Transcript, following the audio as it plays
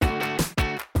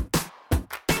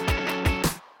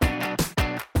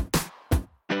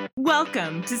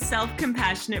Welcome to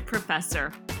Self-Compassionate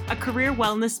Professor, a career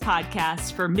wellness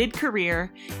podcast for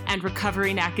mid-career and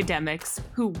recovering academics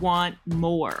who want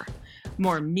more.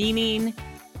 More meaning,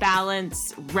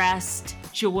 balance, rest,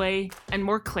 joy, and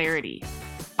more clarity.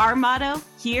 Our motto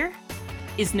here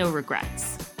is no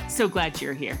regrets. So glad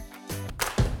you're here.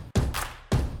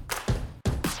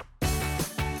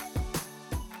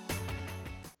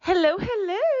 Hello,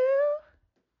 hello.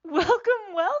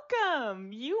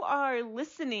 Welcome. You are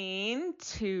listening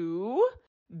to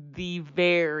the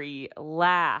very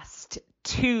last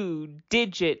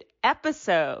two-digit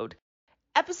episode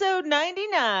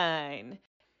 99.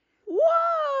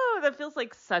 Whoa, that feels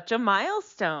like such a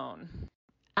milestone.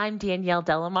 I'm Danielle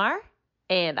Delamar,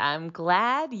 and I'm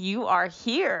glad you are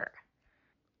here.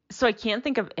 So I can't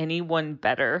think of anyone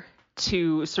better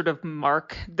to sort of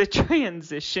mark the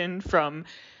transition from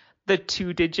the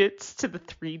 2 digits to the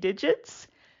 3 digits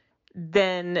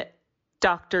than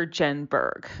Dr. Jen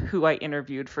Berg, who I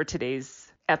interviewed for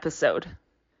today's episode.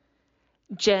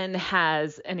 Jen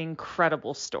has an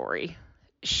incredible story.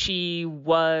 She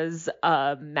was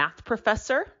a math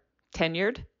professor,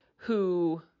 tenured,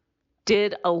 who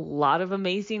did a lot of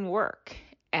amazing work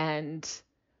and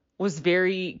was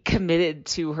very committed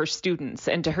to her students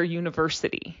and to her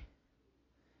university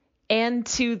and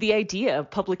to the idea of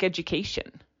public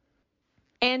education.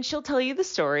 And she'll tell you the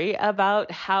story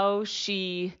about how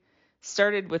she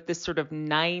started with this sort of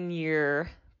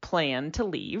 9-year plan to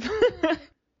leave.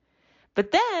 But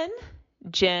then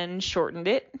Jen shortened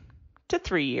it to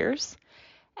 3 years,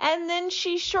 and then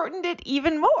she shortened it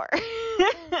even more.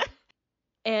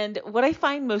 And what I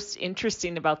find most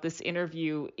interesting about this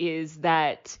interview is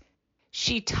that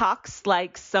she talks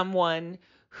like someone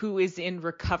who is in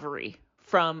recovery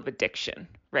from addiction,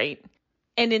 right?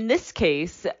 And in this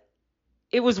case,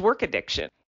 it was work addiction.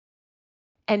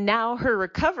 And now her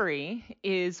recovery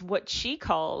is what she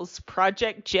calls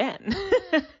Project Jen,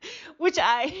 which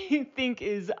I think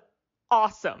is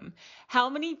awesome. How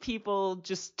many people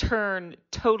just turn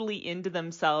totally into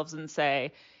themselves and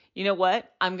say, you know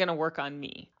what? I'm going to work on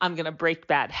me. I'm going to break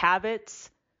bad habits.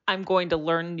 I'm going to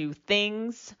learn new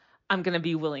things. I'm going to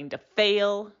be willing to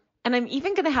fail. And I'm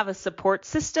even going to have a support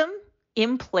system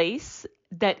in place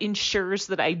that ensures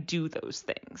that I do those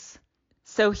things.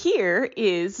 So here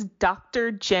is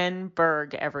Dr. Jen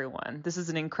Berg, everyone. This is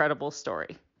an incredible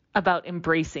story about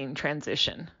embracing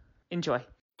transition. Enjoy.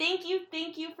 Thank you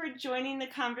for joining the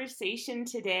conversation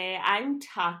today. I'm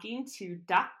talking to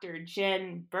Dr.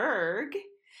 Jen Berg.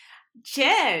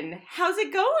 Jen, how's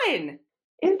it going?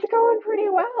 It's going pretty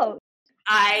well.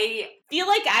 I feel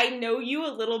like I know you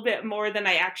a little bit more than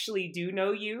I actually do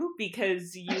know you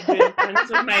because you've been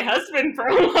friends with my husband for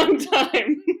a long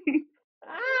time.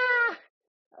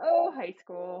 High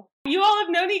school. You all have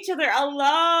known each other a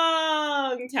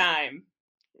long time.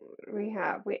 We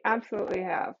absolutely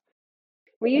have.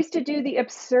 We used to do the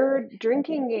absurd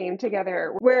drinking game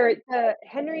together where the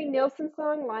Henry Nilsson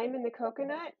song, Lime in the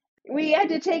Coconut, we had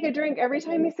to take a drink every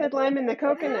time he said lime in the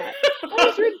coconut. That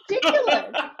was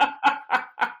ridiculous.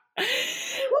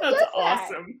 That's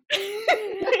awesome.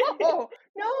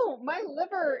 No, my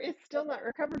liver is still not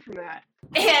recovered from that.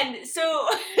 And so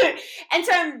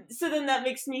then that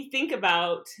makes me think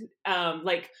about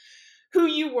like who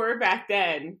you were back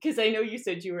then, because I know you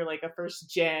said you were like a first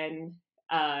gen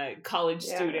college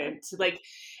student. Like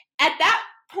at that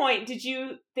point, did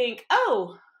you think,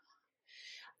 oh,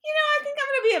 I think I'm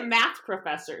going to be a math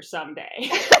professor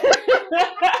someday?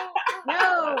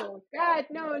 No, God,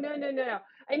 no.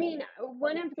 I mean,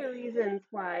 one of the reasons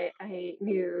why I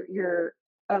knew your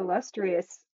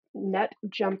illustrious nut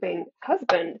jumping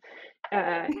husband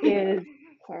is,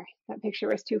 sorry, that picture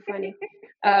was too funny,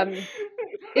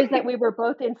 is that we were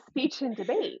both in speech and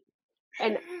debate.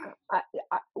 And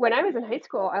when I was in high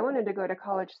school, I wanted to go to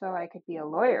college so I could be a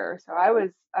lawyer. So I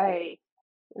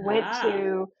went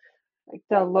to like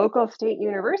the local state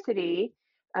university,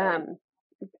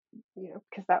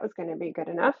 because that was going to be good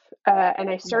enough. And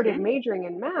I started majoring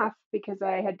in math because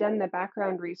I had done the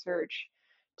background research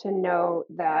to know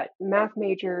that math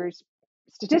majors,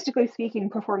 statistically speaking,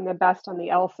 perform the best on the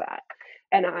LSAT.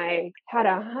 And I had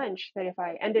a hunch that if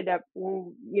I ended up,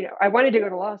 I wanted to go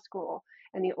to law school.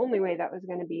 And the only way that was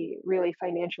going to be really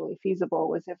financially feasible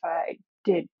was if I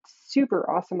did super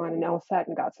awesome on an LSAT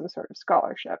and got some sort of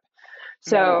scholarship.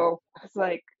 So I was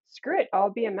like, screw it,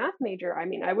 I'll be a math major. I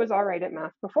mean, I was all right at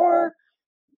math before,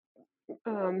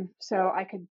 so I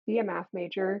could be a math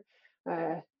major,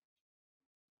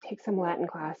 take some Latin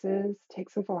classes, take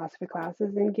some philosophy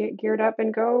classes, and get geared up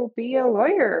and go be a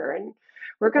lawyer and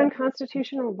work on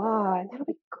constitutional law, and that'll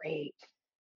be great.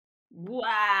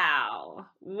 Wow.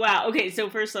 Wow. Okay, so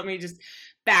first let me just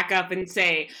back up and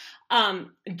say,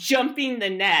 jumping the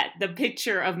net, the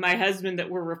picture of my husband that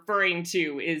we're referring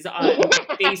to is on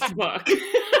Facebook.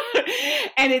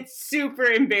 And it's super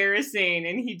embarrassing,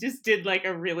 and he just did like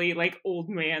a really like old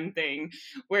man thing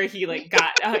where he like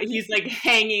got he's like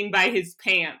hanging by his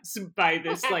pants by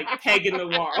this like peg in the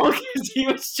wall because he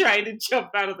was trying to jump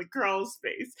out of the crawl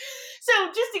space. So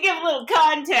just to give a little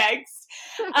context,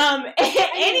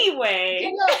 anyway.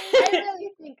 Danielle, I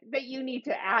really think that you need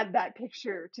to add that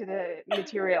picture to the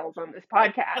materials on this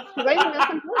podcast, because I think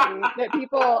that's important that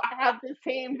people have the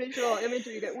same visual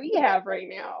imagery that we have right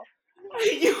now.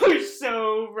 You're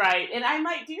so right. And I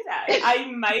might do that.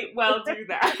 I might well do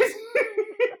that.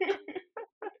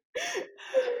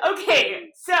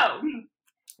 Okay, so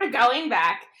going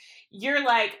back, you're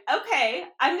like, okay,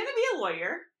 I'm going to be a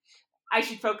lawyer. I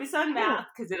should focus on math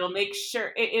because it'll make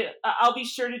sure I'll be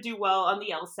sure to do well on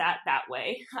the LSAT that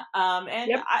way. And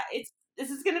Yep. This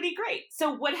is going to be great.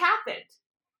 So what happened?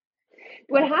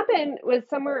 What happened was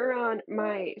somewhere around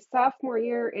my sophomore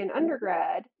year in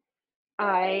undergrad,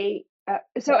 I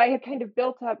had kind of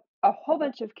built up a whole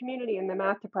bunch of community in the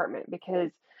math department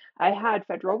because I had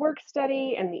federal work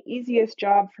study, and the easiest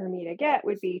job for me to get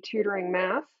would be tutoring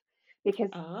math, because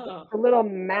the little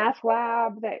math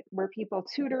lab where people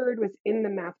tutored was in the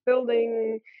math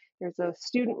building. There's a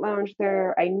student lounge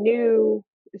there. I knew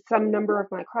some number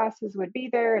of my classes would be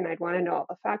there, and I'd want to know all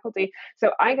the faculty.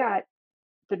 So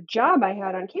the job I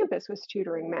had on campus was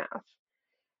tutoring math.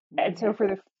 And so for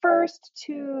the first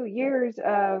 2 years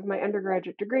of my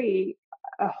undergraduate degree,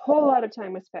 a whole lot of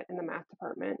time was spent in the math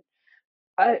department.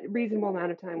 A reasonable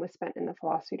amount of time was spent in the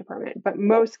philosophy department, but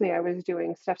mostly I was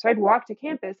doing stuff. So I'd walk to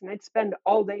campus and I'd spend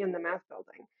all day in the math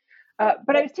building.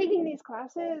 But I was taking these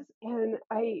classes, and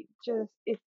the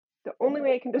only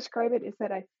way I can describe it is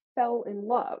that I fell in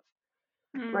love,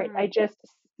 right?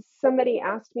 Somebody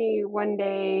asked me one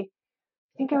day,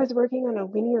 I think I was working on a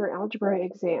linear algebra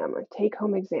exam, a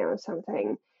take-home exam or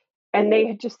something, and they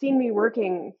had just seen me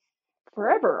working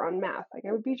forever on math. Like,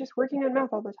 I would be just working on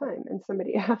math all the time. And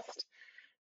somebody asked,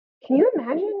 can you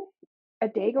imagine a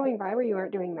day going by where you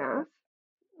aren't doing math?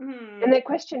 And that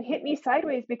question hit me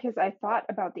sideways because I thought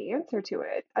about the answer to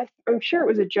it. I'm sure it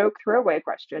was a joke throwaway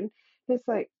question. It's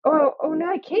like, oh no,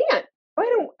 I can't.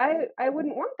 I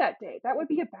wouldn't want that day. That would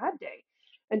be a bad day.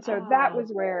 And so that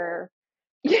was where,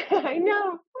 yeah, I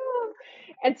know.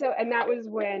 And that was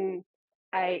when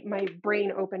my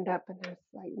brain opened up, and I was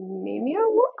like, maybe I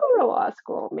won't go to law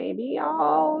school. Maybe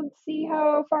I'll see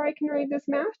how far I can ride this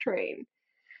math train.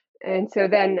 And so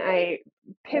then I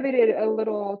pivoted a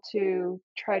little to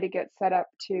try to get set up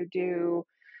to do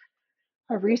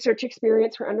a research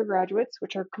experience for undergraduates,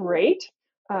 which are great.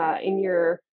 In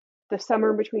the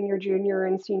summer between your junior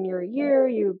and senior year,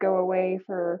 you go away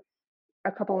for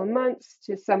a couple of months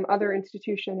to some other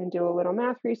institution and do a little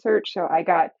math research. So I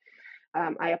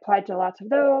applied to lots of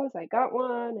those. I got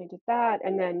one, I did that.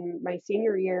 And then my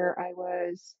senior year, I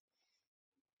was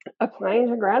applying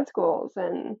to grad schools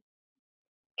and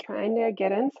trying to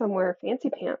get in somewhere fancy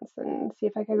pants and see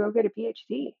if I could go get a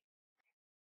PhD.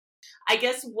 I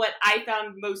guess what I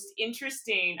found most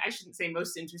interesting, I shouldn't say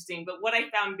most interesting, but what I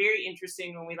found very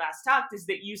interesting when we last talked is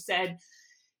that you said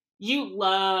you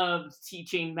loved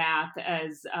teaching math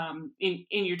as in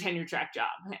your tenure track job.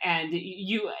 And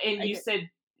you said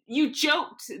you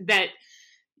joked that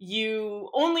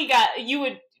you only I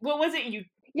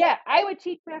would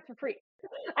teach math for free.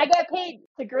 I got paid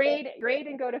to grade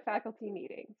and go to faculty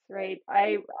meetings, right?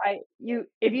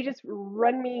 If you just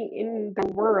run me in the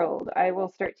world, I will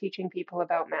start teaching people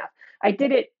about math. I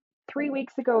did it 3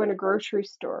 weeks ago in a grocery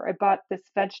store. I bought this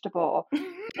vegetable,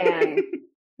 and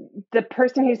the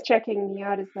person who's checking me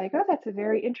out is like, oh, that's a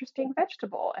very interesting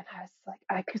vegetable. And I was like,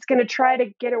 I was going to try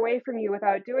to get away from you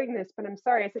without doing this, but I'm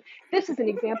sorry. I said, this is an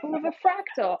example of a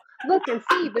fractal. Look and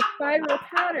see the spiral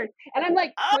pattern. And I'm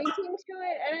like pointing to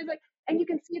it. And I was like, and you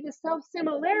can see the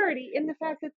self-similarity in the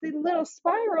fact that the little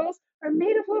spirals are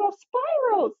made of little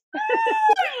spirals.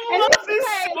 I love this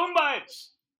so much.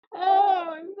 Oh,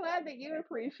 I'm glad that you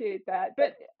appreciate that.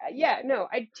 But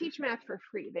I teach math for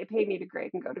free. They pay me to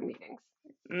grade and go to meetings.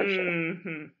 For sure.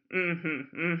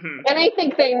 And I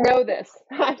think they know this.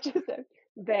 I'm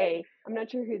not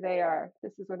sure who they are.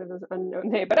 This is one of those unknown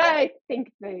they, but I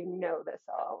think they know this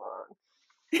all along.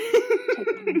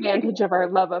 Take advantage of our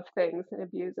love of things and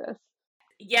abuse us.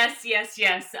 Yes.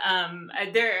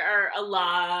 There are a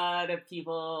lot of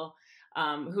people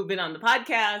who've been on the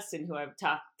podcast and who I've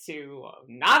talked to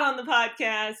not on the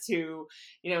podcast, who,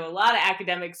 a lot of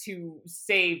academics who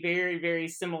say very, very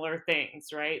similar things,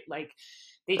 right? Like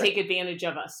they take advantage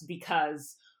of us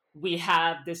because we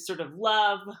have this sort of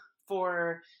love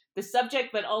for the subject,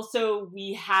 but also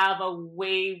we have a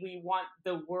way we want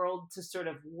the world to sort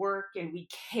of work, and we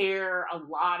care a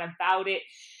lot about it.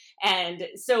 And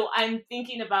so I'm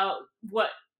thinking about what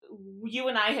you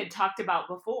and I had talked about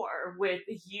before with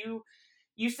you.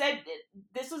 You said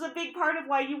this was a big part of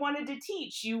why you wanted to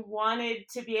teach. You wanted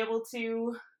to be able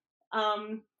to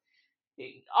um,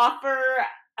 offer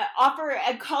offer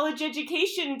a college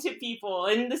education to people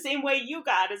in the same way you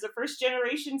got as a first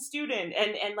generation student,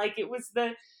 and like it was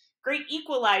the great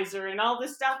equalizer and all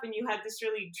this stuff, and you had this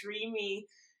really dreamy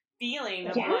feeling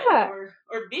of what, Yeah. or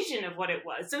vision of what it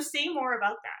was. So say more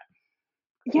about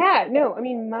that. Yeah, no, I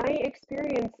mean, my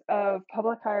experience of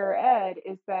public higher ed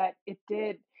is that it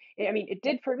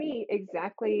did for me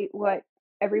exactly what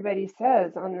everybody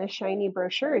says on the shiny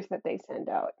brochures that they send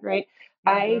out, right?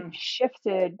 I Mm-hmm.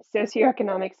 shifted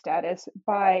socioeconomic status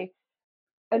by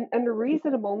an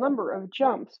unreasonable number of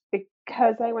jumps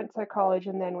because I went to college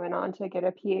and then went on to get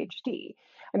a PhD.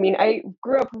 I mean, I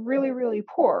grew up really, really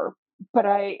poor, but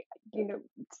I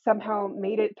somehow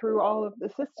made it through all of the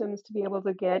systems to be able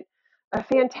to get a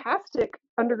fantastic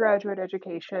undergraduate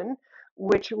education,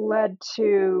 which led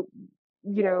to,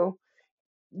 you know,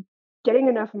 getting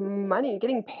enough money,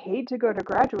 getting paid to go to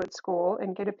graduate school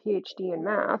and get a PhD in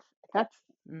math. That's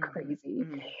crazy.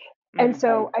 Mm-hmm. And Mm-hmm.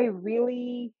 so I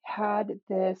really had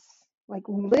this like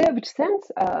lived sense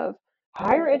of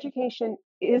higher education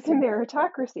is a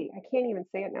meritocracy. I can't even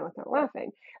say it now without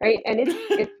laughing, right? And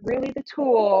it's really the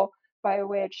tool by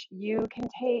which you can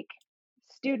take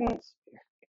students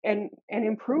and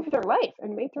improve their life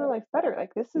and make their life better.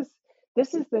 Like this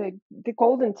is the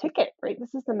golden ticket, right?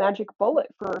 This is the magic bullet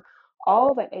for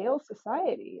all that ails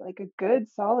society. Like a good,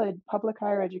 solid public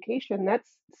higher education, that's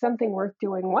something worth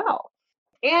doing well.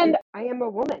 And I am a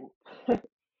woman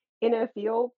in a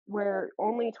field where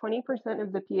only 20%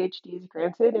 of the PhDs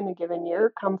granted in a given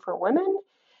year come from women.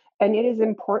 And it is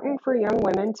important for young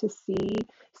women to see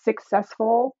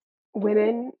successful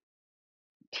women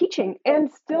teaching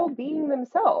and still being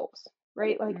themselves,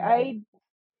 right? Like Mm-hmm.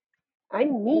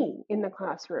 I'm me in the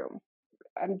classroom.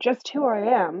 I'm just who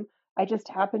I am. I just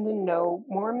happen to know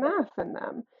more math than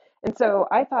them. And so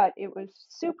I thought it was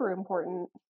super important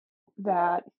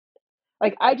that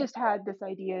like I just had this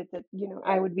idea that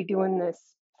I would be doing this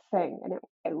thing, and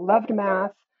I loved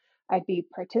math. I'd be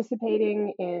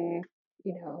participating in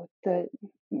the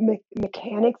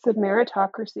mechanics of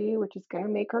meritocracy, which is going to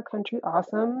make our country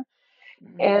awesome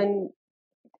and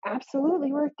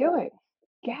absolutely worth doing.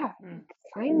 Yeah,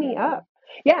 sign me Mm-hmm. up.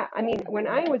 Yeah, I mean, when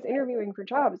Mm-hmm. I was interviewing for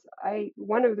jobs, I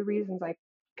one of the reasons I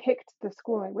picked the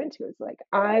school I went to is like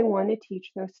I want to teach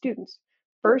those students,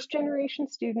 first generation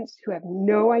students who have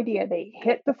no idea. They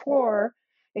hit the floor,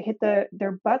 they hit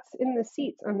their butts in the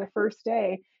seats on the first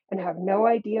day and have no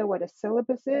idea what a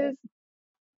syllabus is.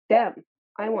 Them.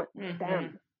 I want Mm-hmm.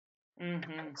 them.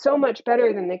 Mm-hmm. So much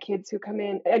better than the kids who come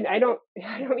in. And I don't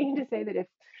mean to say that if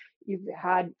you've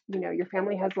had, your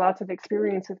family has lots of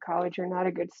experience with college, you're not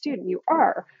a good student. You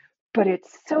are, but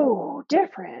it's so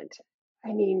different. I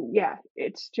mean, yeah,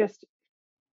 it's just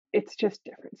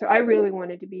different. So I really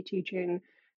wanted to be teaching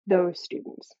those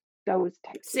students, those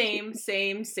types of Same, students.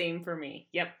 same, same for me.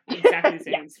 Yep, exactly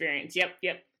the Yeah, same experience. Yep,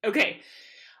 yep.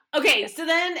 Okay, yeah. so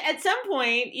then at some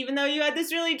point, even though you had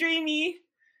this really dreamy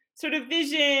sort of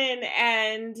vision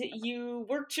and you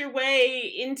worked your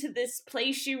way into this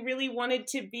place you really wanted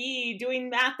to be, doing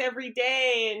math every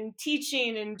day and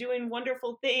teaching and doing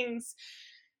wonderful things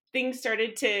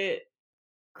started to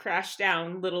crash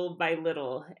down little by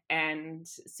little. And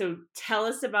so tell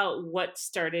us about what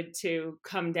started to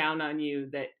come down on you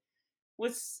that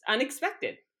was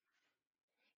unexpected.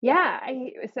 Yeah,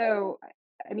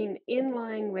 I mean, in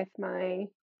line with my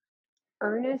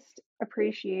earnest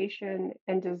appreciation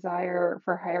and desire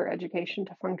for higher education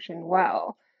to function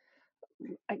well,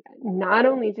 not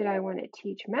only did I want to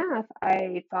teach math,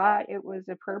 I thought it was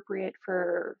appropriate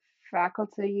for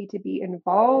faculty to be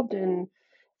involved in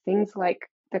things like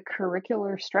the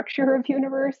curricular structure of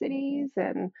universities.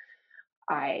 And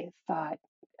I thought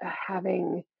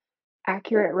having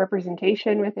accurate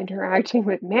representation with interacting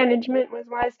with management was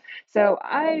wise. So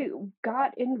I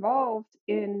got involved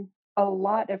in a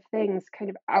lot of things kind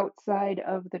of outside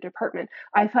of the department.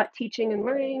 I thought teaching and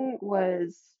learning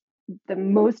was the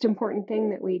most important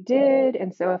thing that we did.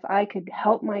 And so if I could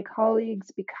help my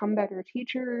colleagues become better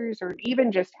teachers or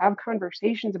even just have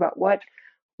conversations about what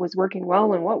was working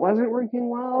well and what wasn't working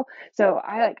well. So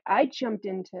I jumped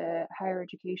into higher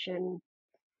education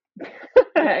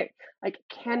like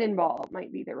cannonball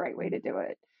might be the right way to do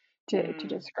it to Mm.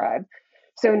 describe.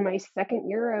 So in my second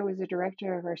year, I was a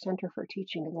director of our Center for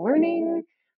Teaching and Learning.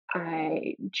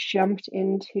 I jumped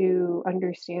into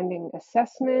understanding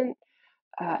assessment.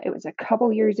 It was a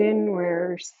couple years in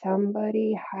where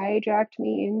somebody hijacked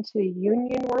me into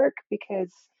union work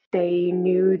because they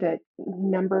knew that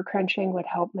number crunching would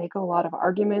help make a lot of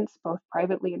arguments, both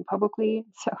privately and publicly.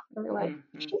 So they were like,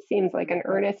 she seems like an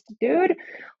earnest dude.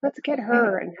 Let's get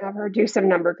her and have her do some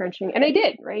number crunching. And I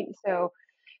did, right? So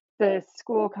the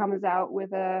school comes out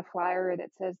with a flyer that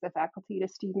says the faculty to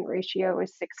student ratio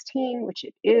is 16, which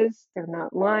it is. They're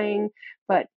not lying.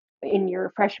 But in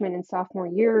your freshman and sophomore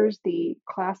years, the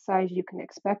class size you can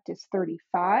expect is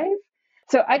 35.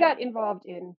 So I got involved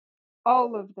in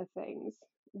all of the things,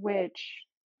 which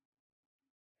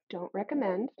don't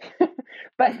recommend,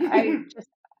 but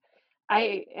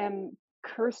I am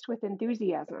cursed with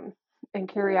enthusiasm and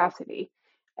curiosity,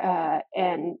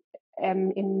 and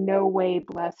am in no way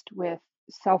blessed with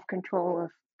self-control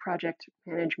of project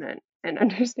management and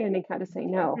understanding how to say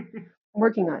no. I'm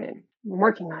working on it. I'm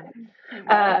working on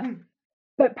it.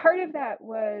 But part of that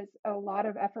was a lot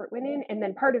of effort went in, and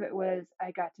then part of it was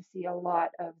I got to see a lot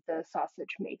of the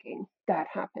sausage making that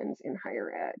happens in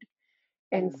higher ed.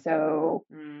 And so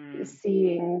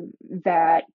seeing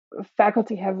that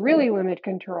faculty have really limited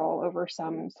control over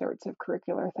some sorts of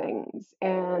curricular things,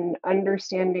 and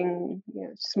understanding,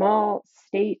 small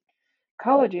state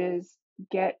colleges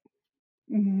get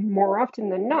more often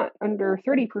than not under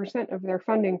 30% of their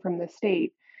funding from the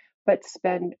state, but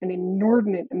spend an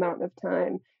inordinate amount of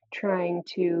time trying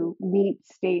to meet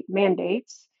state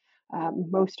mandates,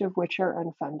 most of which are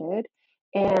unfunded,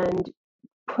 and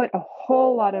put a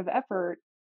whole lot of effort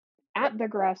at the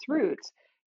grassroots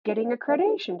getting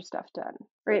accreditation stuff done,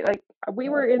 right? Like we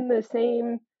were in the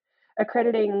same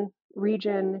accrediting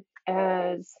region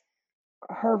as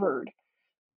Harvard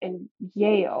and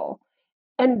Yale,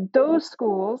 and those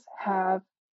schools have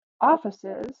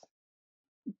offices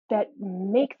that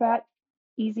make that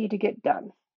easy to get done,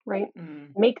 right?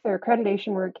 Make their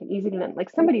accreditation work easy to done.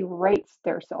 Like somebody writes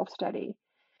their self-study.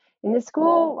 In the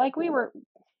school, like we were,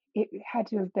 it had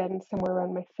to have been somewhere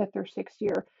around my 5th or 6th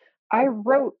year. I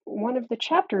wrote one of the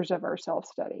chapters of our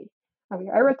self-study. I mean,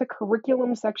 I wrote the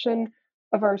curriculum section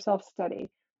of our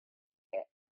self-study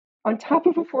on top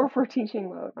of a 4-4 teaching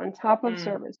load, on top of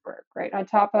service work, right? On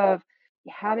top of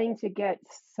having to get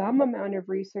some amount of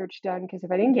research done, because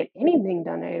if I didn't get anything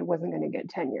done, I wasn't going to get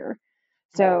tenure.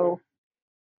 So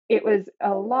it was a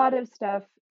lot of stuff.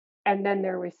 And then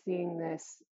there was seeing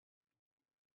this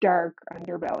dark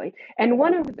underbelly. And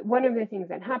one of the things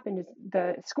that happened is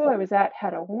the school I was at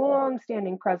had a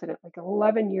long-standing president, like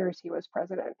 11 years he was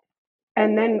president.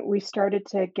 And then we started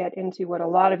to get into what a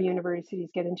lot of universities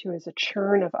get into is a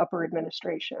churn of upper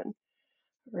administration,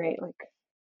 right? Like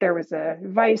there was a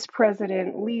vice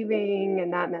president leaving,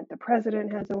 and that meant the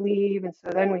president had to leave. And so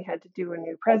then we had to do a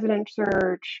new president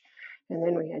search. And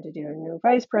then we had to do a new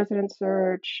vice president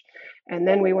search. And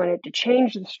then we wanted to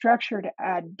change the structure to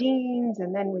add deans.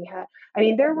 And then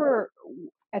there were,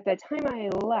 at the time I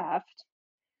left,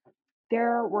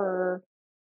 there were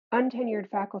untenured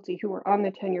faculty who were on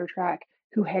the tenure track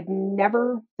who had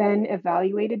never been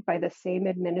evaluated by the same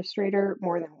administrator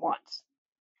more than once.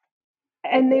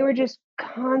 And they were just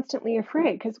constantly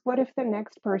afraid, because what if the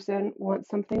next person wants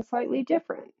something slightly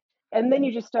different? And then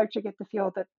you just start to get the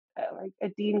feel that like a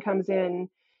dean comes in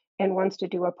and wants to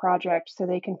do a project so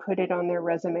they can put it on their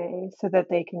resume so that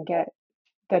they can get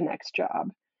the next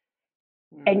job.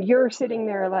 And you're sitting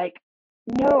there like,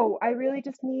 no, I really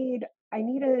just we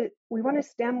want a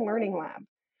STEM learning lab.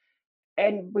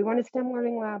 And we want a STEM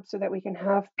learning lab so that we can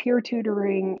have peer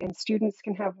tutoring and students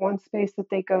can have one space that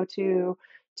they go to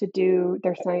do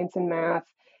their science and math.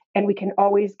 And we can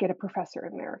always get a professor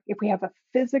in there. If we have a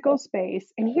physical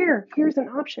space, and here's an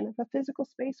option of a physical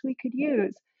space we could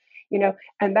use,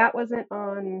 and that wasn't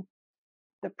on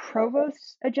the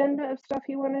provost's agenda of stuff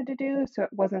he wanted to do. So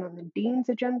it wasn't on the dean's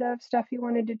agenda of stuff he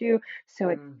wanted to do. So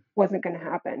it wasn't going to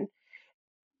happen.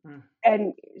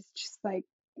 And it's just like,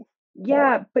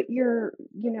 yeah, but your,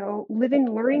 live-in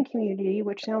learning community,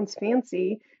 which sounds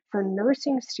fancy for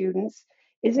nursing students,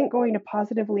 isn't going to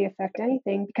positively affect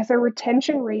anything because our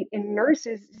retention rate in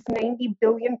nurses is 90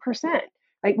 billion%.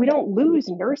 Like we don't lose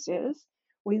nurses,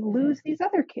 we lose these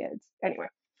other kids. Anyway,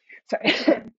 sorry,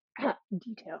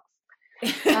 details.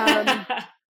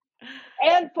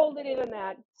 And folded in on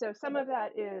that. So some of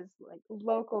that is like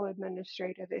local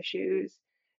administrative issues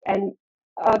and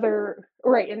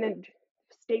and then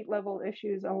state level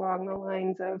issues along the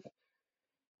lines of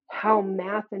how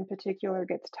math in particular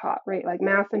gets taught, right? Like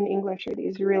math and English are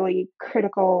these really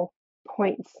critical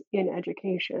points in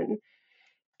education.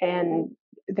 And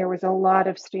there was a lot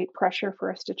of state pressure for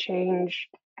us to change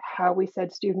how we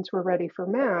said students were ready for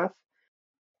math.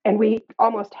 And we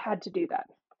almost had to do that.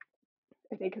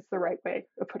 I think it's the right way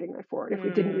of putting that forward. If we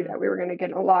didn't do that, we were going to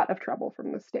get in a lot of trouble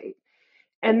from the state.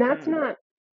 And that's not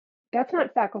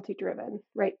faculty driven,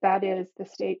 right? That is the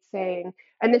state saying,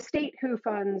 and the state who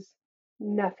funds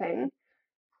nothing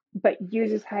but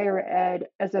uses higher ed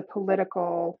as a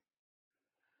political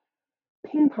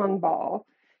ping pong ball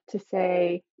to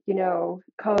say,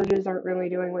 colleges aren't really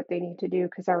doing what they need to do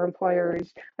because our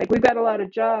employers, like, we've got a lot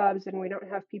of jobs and we don't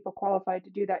have people qualified to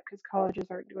do that because colleges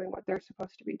aren't doing what they're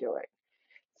supposed to be doing.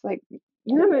 It's like,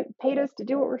 you haven't paid us to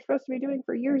do what we're supposed to be doing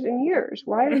for years and years.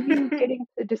 Why are you getting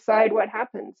to decide what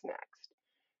happens next?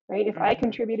 Right? If I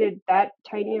contributed that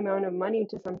tiny amount of money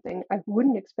to something, I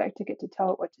wouldn't expect to get to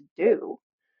tell it what to do.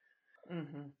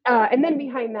 And then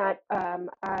behind that,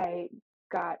 I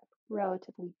got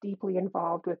relatively deeply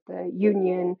involved with the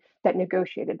union that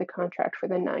negotiated the contract for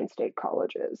the 9 state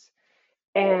colleges.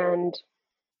 And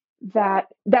that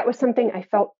was something I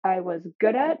felt I was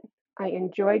good at. I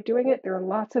enjoyed doing it. There are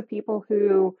lots of people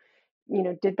who,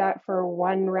 did that for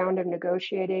one round of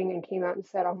negotiating and came out and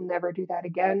said, I'll never do that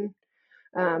again.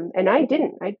 And I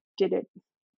didn't. I did it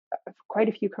quite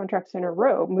a few contracts in a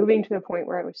row, moving to the point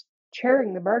where I was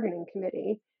chairing the bargaining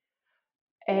committee.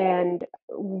 And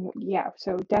yeah,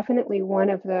 so definitely one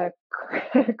of the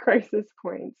crisis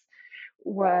points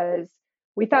was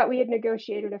we thought we had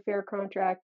negotiated a fair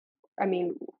contract. I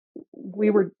mean, we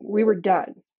were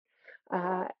done.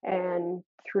 And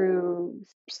through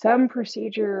some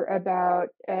procedure about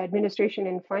administration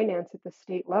and finance at the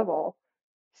state level,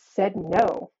 said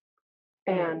no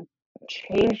and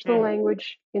changed the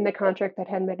language in the contract that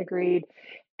hadn't been agreed,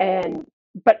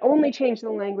 but only changed the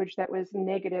language that was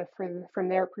negative from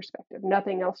their perspective.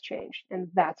 Nothing else changed, and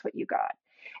that's what you got.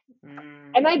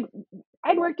 And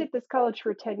I'd worked at this college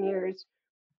for 10 years.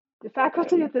 The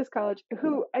faculty at this college,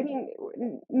 who, I mean,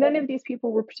 none of these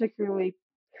people were particularly,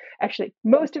 actually,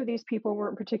 most of these people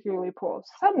weren't particularly poor.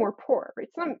 Some were poor, right?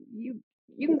 Some, you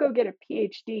can go get a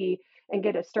PhD and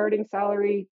get a starting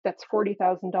salary that's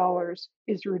 $40,000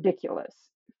 is ridiculous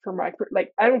for my,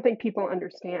 like, I don't think people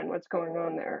understand what's going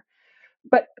on there.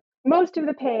 But most of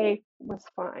the pay was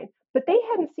fine. But they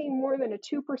hadn't seen more than a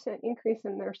 2% increase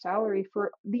in their salary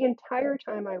for the entire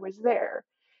time I was there.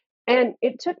 And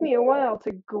it took me a while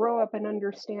to grow up and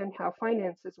understand how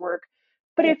finances work.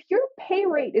 But if your pay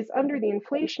rate is under the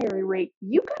inflationary rate,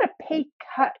 you got a pay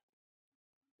cut.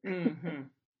 And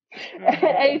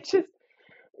it's just,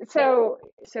 so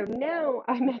now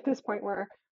I'm at this point where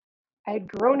I had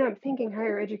grown up thinking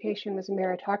higher education was a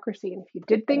meritocracy. And if you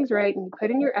did things right and you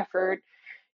put in your effort,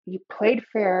 you played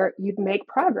fair, you'd make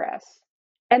progress.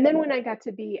 And then when I got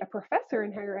to be a professor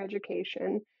in higher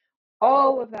education,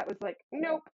 all of that was like,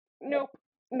 nope, nope,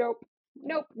 nope,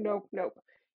 nope, nope, nope.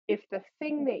 If the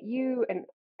thing that you and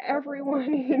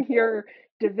everyone in your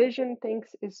division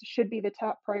thinks should be the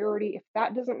top priority, if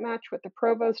that doesn't match what the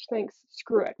provost thinks,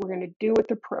 screw it. We're going to do what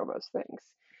the provost thinks.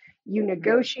 You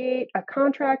negotiate a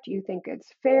contract, you think it's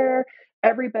fair.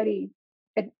 Everybody,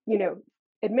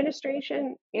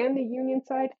 administration and the union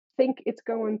side think it's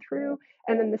going through,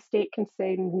 and then the state can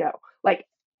say no. Like,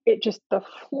 it just, the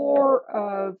floor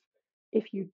of,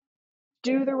 if you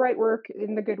do the right work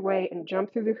in the good way and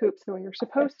jump through the hoops the way you're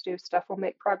supposed to, stuff will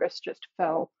make progress, just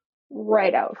fell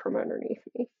right out from underneath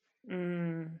me.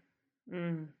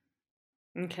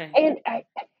 Okay. And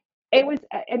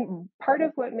and part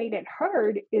of what made it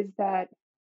hard is that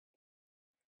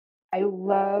I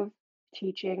love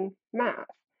teaching math.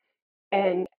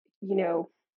 And,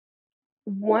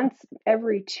 once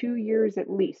every 2 years at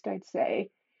least, I'd say,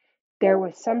 there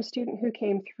was some student who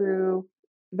came through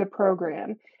the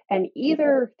program, and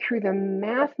either through the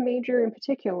math major in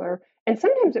particular, and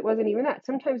sometimes it wasn't even that.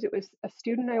 Sometimes it was a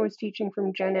student I was teaching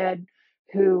from gen ed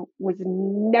who was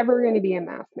never going to be a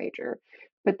math major,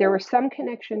 but there was some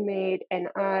connection made, and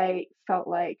I felt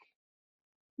like,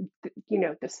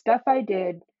 the stuff I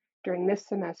did during this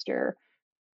semester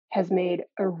has made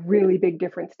a really big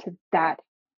difference to that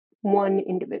one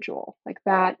individual. Like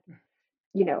that,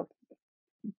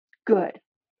 good.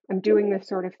 I'm doing the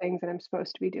sort of things that I'm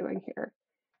supposed to be doing here.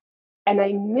 And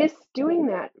I miss doing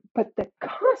that, but the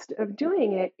cost of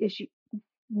doing it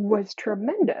was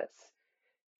tremendous,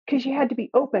 because you had to be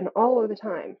open all of the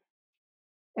time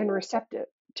and receptive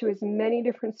to as many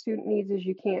different student needs as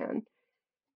you can.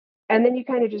 And then you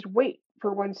kind of just wait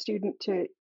for one student to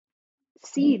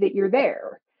see that you're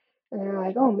there. And they're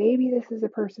like, oh, maybe this is a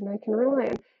person I can rely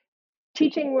on.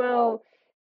 Teaching well,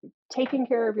 taking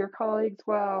care of your colleagues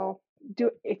well,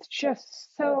 it's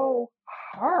just so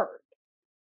hard.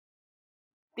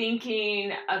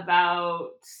 Thinking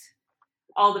about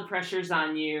all the pressures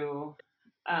on you.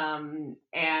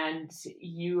 And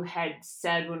you had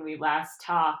said when we last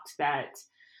talked that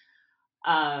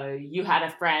you had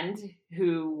a friend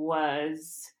who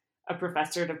was a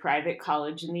professor at a private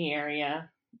college in the area,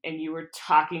 and you were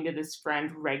talking to this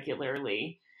friend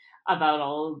regularly about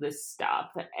all of this stuff.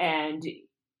 And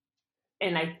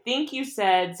I think you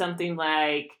said something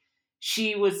like,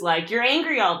 she was like, you're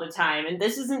angry all the time, and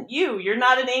this isn't you. You're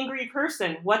not an angry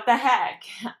person. What the heck?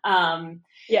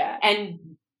 Yeah. And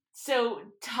so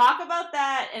talk about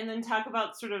that, and then talk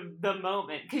about sort of the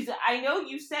moment. Because I know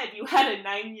you said you had a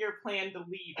 9-year plan to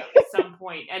leave at some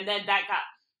point, and then that got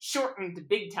shortened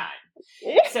big time.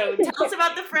 So tell us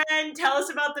about the friend. Tell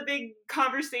us about the big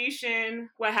conversation.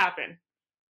 What happened?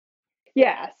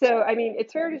 Yeah, so I mean,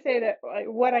 it's fair to say that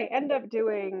what I end up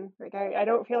doing, like I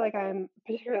don't feel like I'm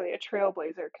particularly a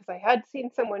trailblazer because I had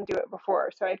seen someone do it before.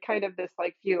 So I had kind of this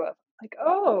like view of like,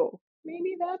 oh,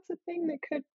 maybe that's a thing that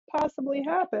could possibly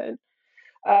happen,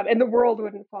 and the world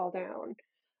wouldn't fall down.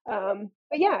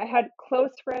 But yeah, I had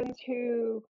close friends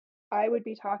who I would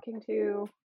be talking to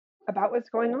about what's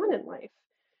going on in life.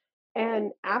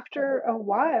 And after a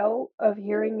while of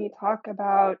hearing me talk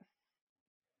about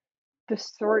the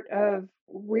sort of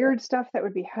weird stuff that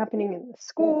would be happening in the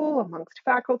school amongst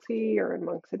faculty or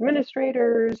amongst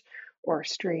administrators, or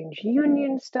strange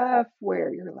union stuff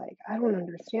where you're like, I don't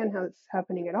understand how this is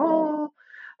happening at all.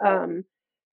 Um,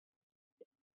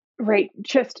 right.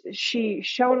 Just she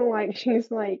shone a light.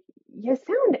 She's like, you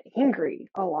sound angry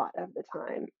a lot of the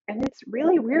time. And it's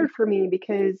really weird for me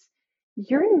because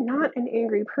you're not an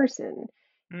angry person.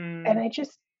 And I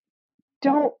just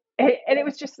don't. And it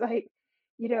was just like,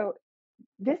 you know,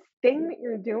 this thing that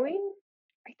you're doing,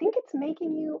 I think it's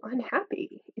making you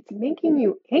unhappy. It's making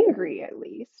you angry, at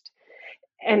least.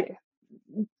 And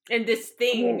this I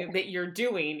mean, thing that you're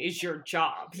doing is your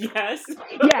job, yes?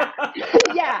 yeah,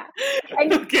 yeah.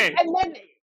 And Okay. and then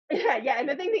yeah, and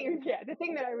the thing that the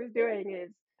thing that I was doing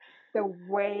is the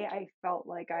way I felt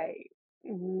like I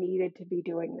needed to be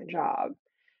doing the job.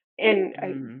 And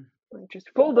I like, just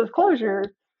full disclosure,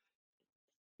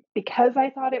 because I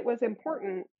thought it was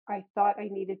important, I thought I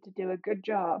needed to do a good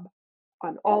job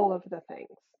on all of the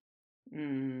things.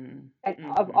 And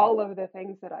of all of the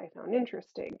things that I found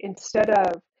interesting, instead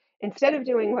of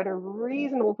doing what a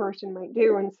reasonable person might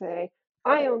do and say,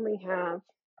 I only have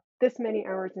this many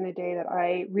hours in a day that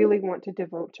I really want to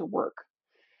devote to work.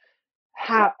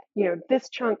 This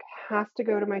chunk has to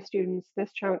go to my students,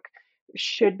 this chunk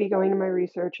should be going to my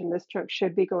research, and this chunk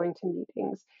should be going to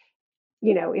meetings.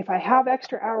 If I have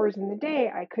extra hours in the day,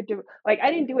 I could do, like,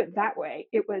 I didn't do it that way.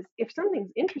 It was, if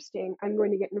something's interesting, I'm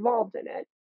going to get involved in it.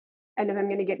 And if I'm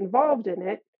going to get involved in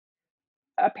it,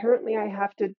 apparently I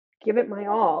have to give it my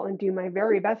all and do my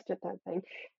very best at that thing.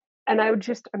 And I'm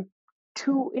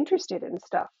too interested in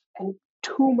stuff, and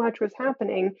too much was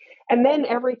happening. And then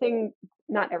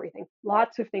not everything,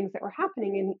 lots of things that were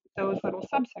happening in those little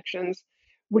subsections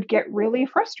would get really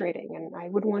frustrating, and I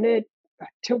would want it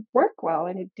to work well,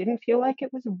 and it didn't feel like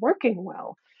it was working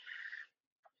well.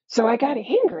 So I got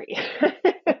angry.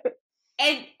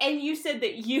 And you said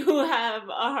that you have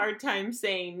a hard time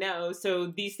saying no. So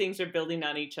these things are building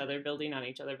on each other, building on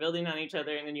each other, building on each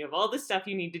other. And then you have all this stuff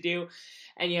you need to do,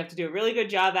 and you have to do a really good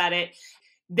job at it.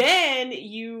 Then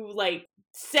you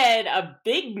said a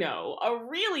big no, a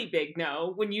really big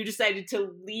no, when you decided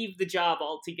to leave the job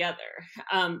altogether.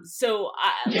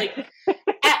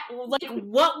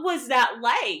 What was that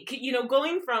like?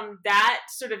 Going from that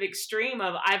sort of extreme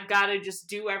of I've got to just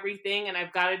do everything and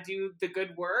I've got to do the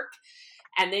good work,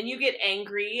 and then you get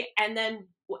angry, and then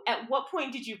at what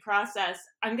point did you process,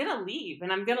 I'm going to leave,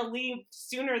 and I'm going to leave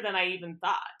sooner than I even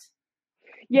thought?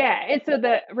 Yeah, and so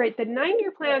the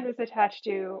 9-year plan was attached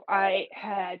to, I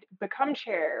had become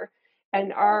chair,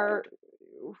 and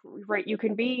you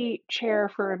can be chair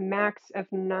for a max of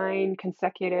 9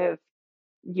 consecutive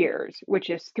years, which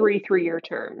is 3-year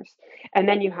terms, and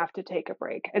then you have to take a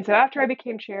break. And so after I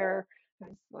became chair, I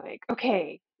was like,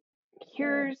 okay,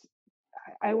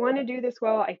 I want to do this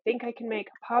well. I think I can make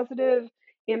a positive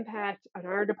impact on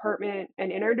our department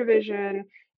and in our division,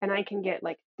 and I can get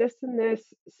like this and this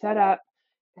set up,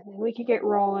 and then we can get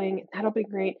rolling, and that'll be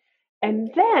great.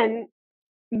 And then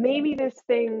maybe this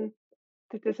thing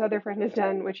that this other friend has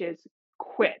done, which is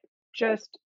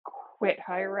just quit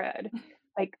higher ed.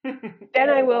 Like, then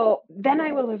I will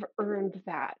have earned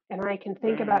that, and I can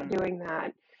think about doing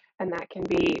that, and that can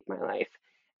be my life.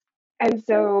 And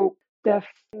so in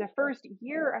the first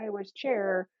year I was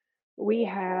chair, we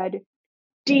had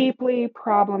deeply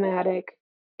problematic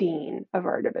dean of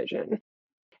our division.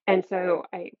 And so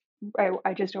I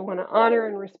I just want to honor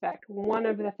and respect. One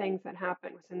of the things that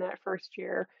happened was in that first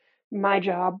year, my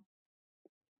job,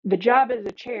 the job as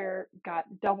a chair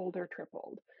got doubled or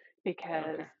tripled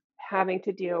because Okay. having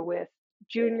to deal with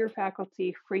junior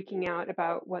faculty freaking out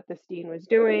about what this dean was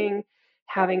doing,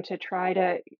 having to try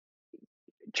to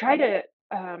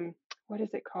what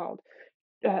is it called?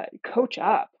 Coach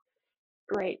up,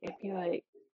 right? And be like,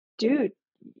 dude,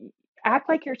 act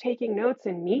like you're taking notes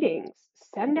in meetings.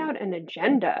 Send out an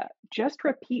agenda. Just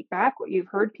repeat back what you've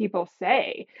heard people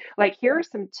say. Like, here are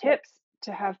some tips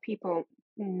to have people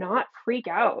not freak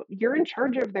out. You're in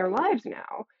charge of their lives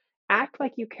now. Act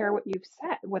like you care what you've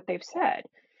said, what they've said.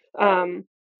 Um,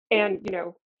 and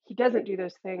he doesn't do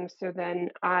those things. So then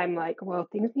I'm like, well,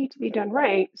 things need to be done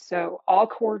right. So I'll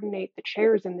coordinate the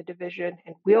chairs in the division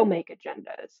and we'll make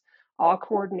agendas. I'll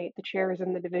coordinate the chairs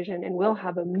in the division and we'll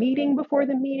have a meeting before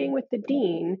the meeting with the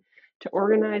dean to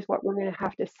organize what we're going to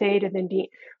have to say to the dean,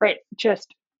 right?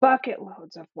 Just bucket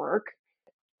loads of work.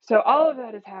 So all of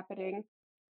that is happening.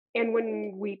 And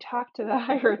when we talked to the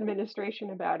higher administration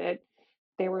about it,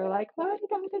 they were like, la da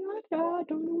da da da,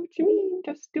 don't know what you mean,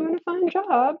 just doing a fine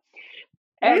job.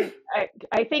 And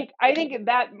I think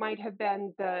that might have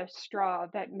been the straw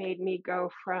that made me go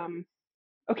from,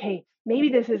 okay, maybe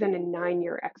this isn't a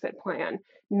 9-year exit plan.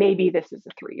 Maybe this is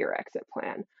a 3-year exit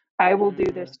plan. I will do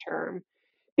this term.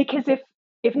 Because if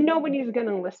nobody's going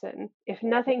to listen, if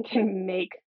nothing can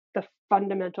make the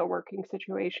fundamental working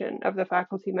situation of the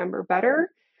faculty member better,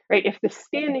 right? If the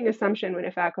standing assumption when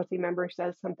a faculty member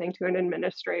says something to an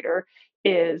administrator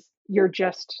is you're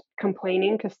just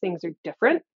complaining because things are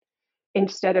different,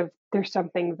 instead of there's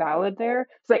something valid there.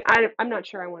 It's like, I'm not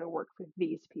sure I want to work with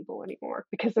these people anymore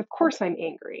because, of course, I'm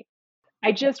angry.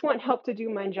 I just want help to do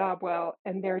my job well,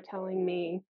 and they're telling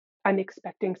me I'm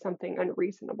expecting something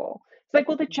unreasonable. It's like,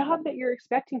 well, the job that you're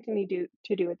expecting to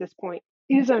do at this point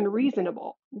is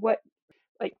unreasonable.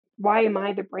 Why am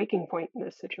I the breaking point in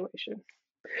this situation?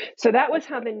 So that was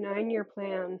how the 9-year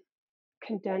plan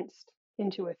condensed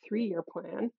into a 3-year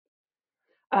plan.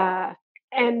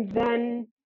 And then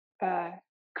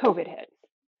COVID hit.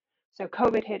 So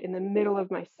COVID hit in the middle of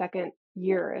my second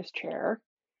year as chair,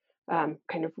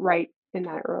 kind of right in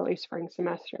that early spring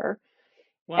semester.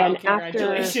 Wow, And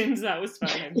congratulations. That was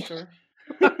fun, I'm sure.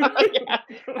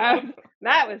 Yeah,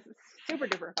 that was super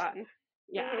duper fun.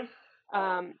 Yeah.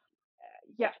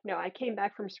 No, I came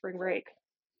back from spring break,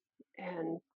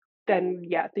 and then,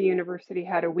 the university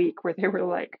had a week where they were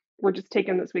like, we're just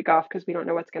taking this week off because we don't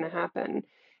know what's going to happen.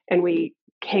 And we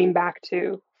came back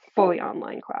to fully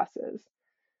online classes.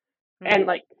 And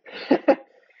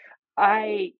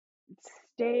I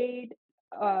stayed,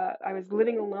 I was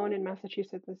living alone in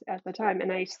Massachusetts at the time,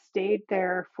 and I stayed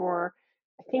there for,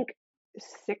 I think,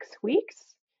 6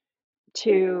 weeks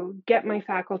to get my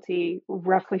faculty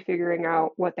roughly figuring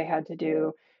out what they had to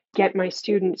do, get my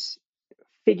students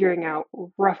figuring out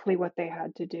roughly what they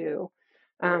had to do,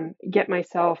 get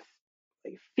myself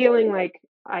feeling like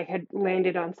I had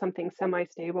landed on something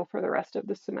semi-stable for the rest of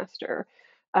the semester.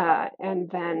 And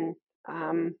then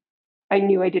I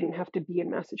knew I didn't have to be in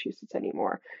Massachusetts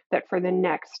anymore, that for the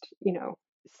next,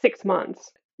 6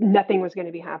 months, nothing was going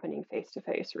to be happening face to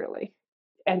face, really.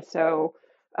 And so,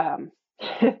 and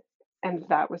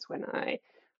that was when I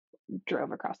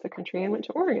drove across the country and went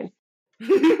to Oregon.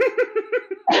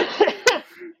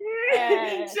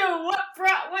 So what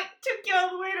took you all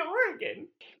the way to Oregon?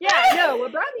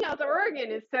 What brought me out to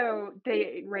Oregon is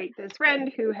this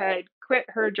friend who had quit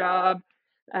her job,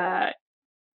 she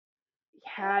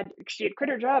had quit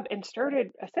her job and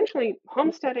started essentially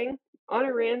homesteading on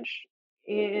a ranch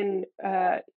in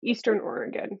eastern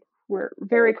Oregon. We're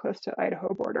very close to the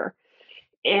Idaho border.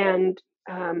 And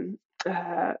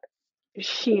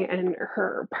she and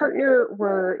her partner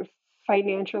were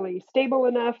financially stable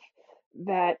enough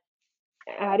that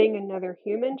adding another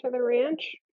human to the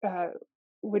ranch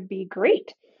would be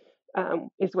great,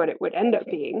 is what it would end up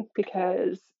being,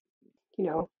 because,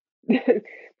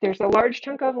 there's a large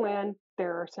chunk of land.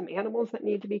 There are some animals that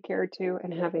need to be cared to,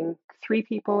 and having 3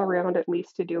 people around at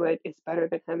least to do it is better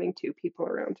than having 2 people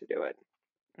around to do it.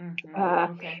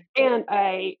 Okay. And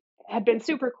I had been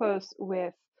super close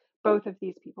with both of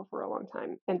these people for a long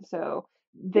time. And so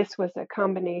this was a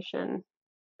combination.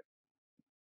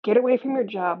 Get away from your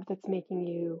job that's making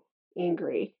you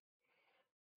angry.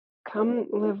 Come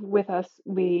live with us.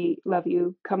 We love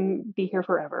you. Come be here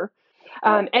forever.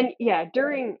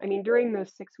 During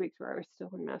those 6 weeks where I was still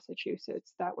in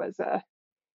Massachusetts, that was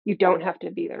you don't have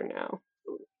to be there now.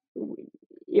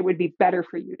 It would be better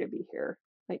for you to be here.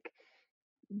 Like,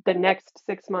 the next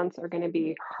 6 months are going to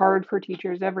be hard for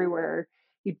teachers everywhere.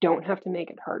 You don't have to make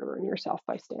it harder on yourself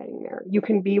by staying there. You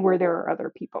can be where there are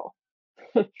other people.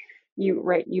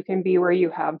 You can be where you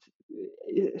have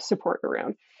support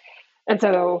around. And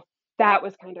so that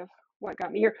was kind of what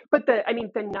got me here. But the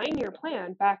 9-year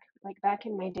plan back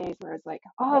in my days where I was like,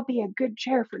 oh, I'll be a good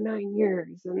chair for 9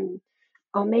 years and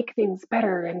I'll make things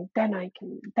better and then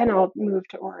I'll move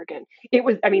to Oregon. That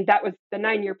was the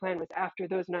 9-year plan was after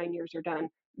those 9 years are done,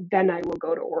 then I will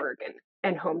go to Oregon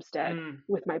and homestead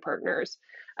with my partners.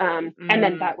 And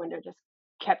then that window just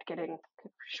kept getting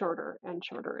shorter and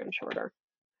shorter and shorter.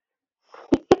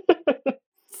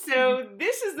 So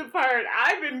this is the part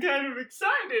I've been kind of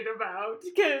excited about,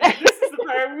 because this is the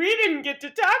part we didn't get to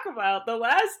talk about the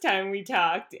last time we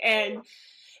talked. And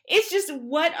it's just,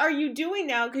 what are you doing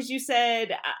now? Because you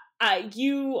said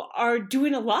you are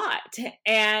doing a lot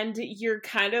and you're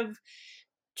kind of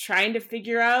trying to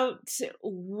figure out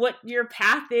what your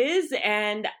path is.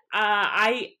 And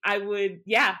I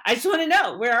just want to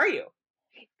know, where are you?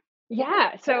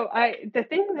 Yeah, so the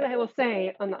thing that I will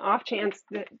say, on the off chance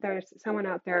that there's someone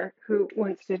out there who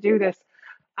wants to do this,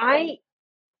 I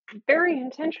very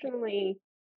intentionally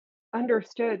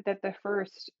understood that the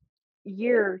first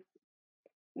year,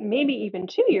 maybe even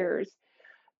 2 years,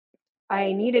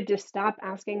 I needed to stop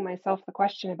asking myself the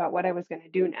question about what I was going to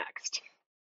do next,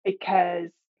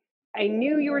 because I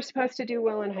knew you were supposed to do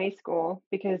well in high school,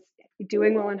 because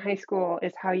doing well in high school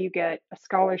is how you get a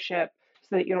scholarship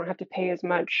so that you don't have to pay as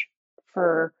much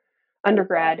for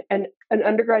undergrad, and an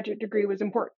undergraduate degree was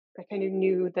important. I kind of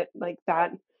knew that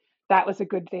that was a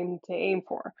good thing to aim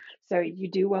for. So you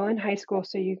do well in high school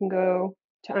so you can go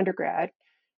to undergrad.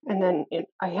 And then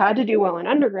I had to do well in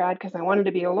undergrad because I wanted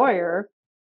to be a lawyer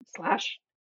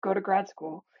 / go to grad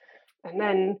school. And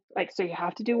then so you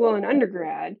have to do well in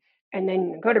undergrad and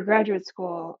then go to graduate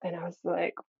school. And I was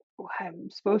like, well, I'm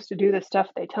supposed to do the stuff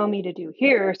they tell me to do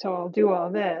here, so I'll do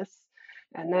all this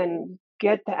and then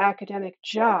get the academic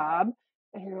job.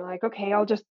 And you're like, okay, I'll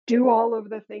just do all of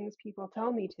the things people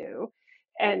tell me to.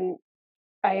 And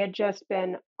I had just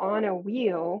been on a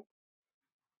wheel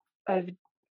of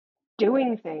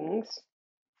doing things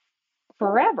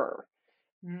forever.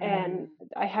 And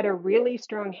I had a really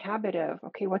strong habit of,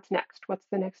 okay, what's next? What's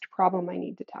the next problem I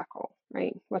need to tackle,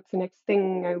 right? What's the next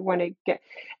thing I want to get?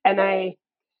 And I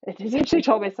essentially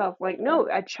told myself, no,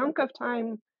 a chunk of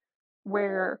time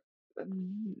where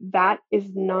that is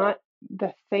not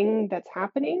the thing that's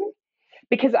happening,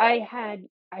 because I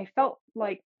felt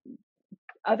like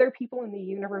other people in the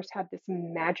universe had this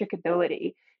magic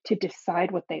ability to decide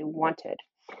what they wanted.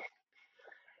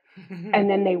 And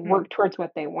then they worked towards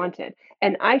what they wanted.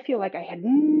 And I feel like I had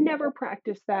never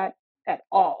practiced that at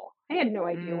all. I had no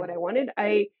idea what I wanted.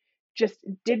 I just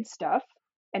did stuff,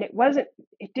 and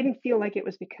it didn't feel like it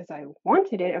was because I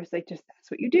wanted it. I was like, just,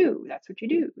 that's what you do. That's what you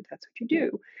do. That's what you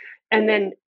do. And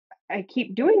then I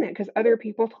keep doing that because other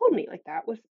people told me that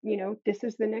was, this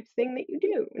is the next thing that you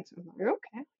do. And so I'm like,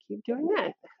 okay, keep doing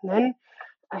that. And then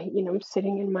I'm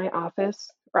sitting in my office,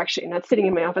 or actually not sitting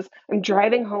in my office. I'm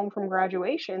driving home from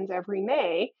graduations every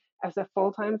May as a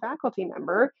full-time faculty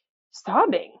member,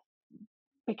 sobbing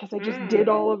because I just did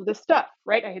all of this stuff,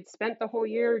 right? I had spent the whole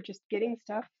year just getting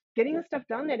the stuff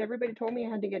done that everybody told me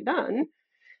I had to get done.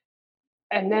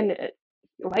 And then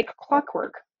like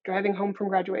clockwork, driving home from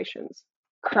graduations,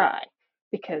 cry,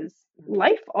 because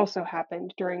life also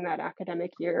happened during that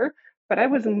academic year, but I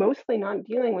was mostly not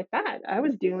dealing with that. I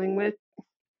was dealing with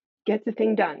get the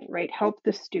thing done, right? Help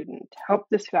the student, help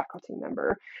this faculty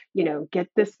member, get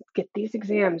these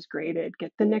exams graded,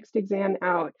 get the next exam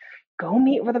out, go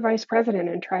meet with the vice president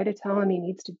and try to tell him he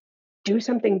needs to do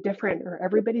something different or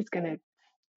everybody's going to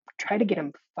try to get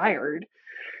him fired,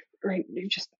 right?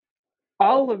 Just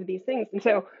all of these things. And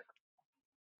so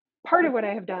part of what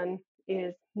I have done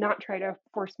is not try to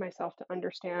force myself to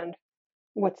understand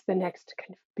what's the next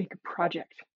kind of big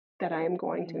project that I am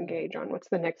going to engage on, what's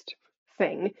the next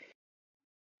thing,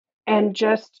 and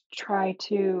just try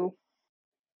to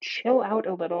chill out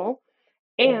a little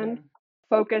and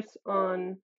focus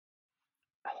on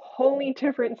wholly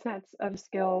different sets of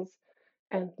skills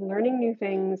and learning new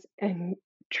things and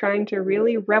trying to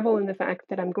really revel in the fact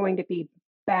that I'm going to be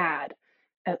bad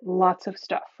at lots of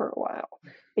stuff for a while.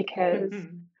 Because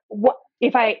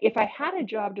if I had a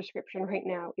job description right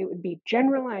now, it would be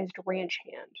generalized ranch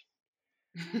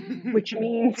hand, which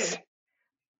means,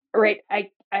 right, I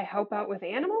help out with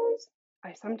animals.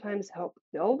 I sometimes help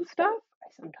build stuff. I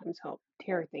sometimes help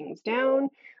tear things down,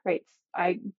 right?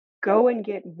 I go and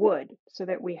get wood so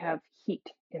that we have heat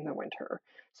in the winter.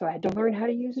 So I had to learn how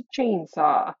to use a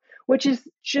chainsaw, which is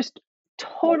just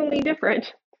totally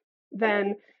different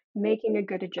than making a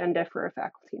good agenda for a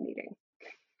faculty meeting.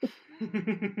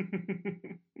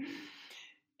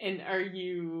 And are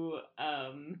you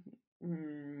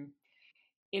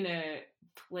in a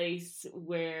place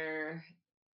where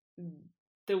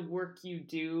the work you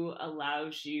do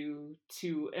allows you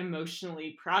to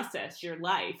emotionally process your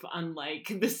life,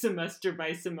 unlike the semester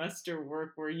by semester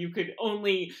work where you could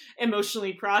only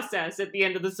emotionally process at the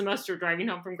end of the semester driving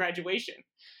home from graduation?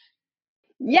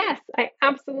 Yes, I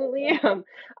absolutely am.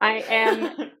 I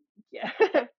am, yeah,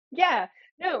 yeah.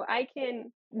 No, I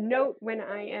can note when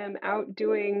I am out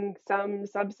doing some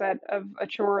subset of a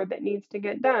chore that needs to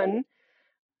get done.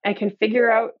 I can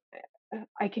figure out,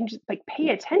 I can just like pay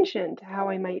attention to how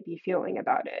I might be feeling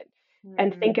about it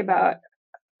and think about,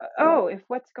 oh, if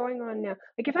what's going on now,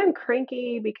 like if I'm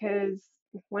cranky because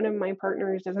one of my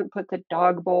partners doesn't put the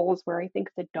dog bowls where I think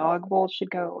the dog bowls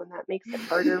should go, and that makes it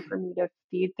harder for me to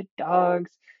feed the dogs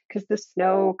because the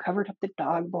snow covered up the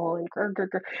dog bowl and grr, grr,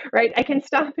 grr, right? I can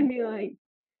stop and be like,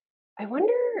 I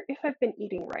wonder if I've been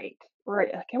eating right.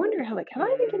 Right. Like, I wonder how, like, have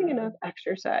I been getting enough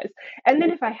exercise? And then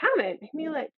if I haven't, I be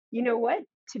like, you know what?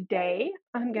 Today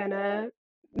I'm gonna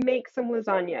make some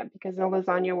lasagna because the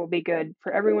lasagna will be good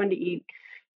for everyone to eat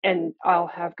and I'll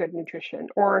have good nutrition.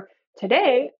 Or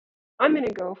today I'm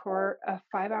gonna go for a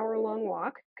 5 hour long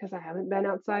walk because I haven't been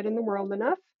outside in the world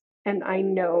enough. And I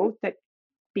know that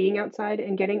being outside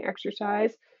and getting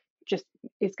exercise just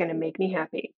is gonna make me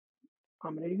happy.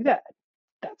 I'm gonna do that.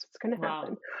 That's what's going to Wow.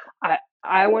 happen.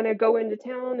 I want to go into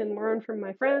town and learn from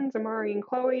my friends, Amari and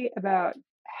Chloe, about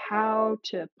how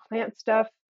to plant stuff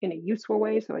in a useful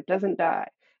way so it doesn't die.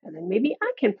 And then maybe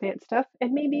I can plant stuff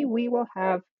and maybe we will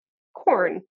have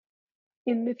corn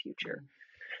in the future.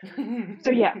 So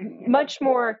yeah, much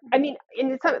more. I mean,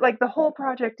 and it's like the whole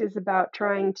project is about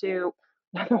trying to,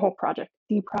 not the whole project,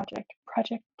 the project,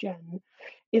 Project Jen,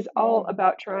 is all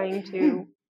about trying to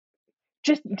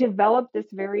just develop this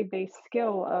very base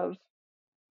skill of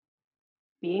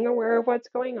being aware of what's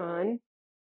going on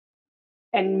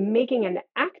and making an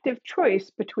active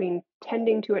choice between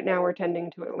tending to it now or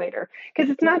tending to it later. Because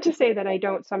it's not to say that I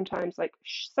don't sometimes, like,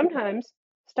 sometimes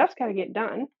stuff's got to get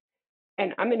done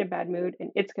and I'm in a bad mood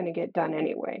and it's going to get done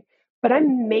anyway. But I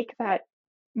make that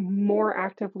more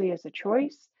actively as a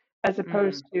choice as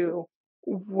opposed to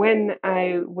when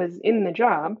I was in the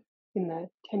job, in the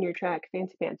tenure track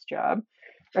fancy pants job,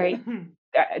 right?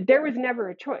 There was never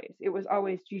a choice. It was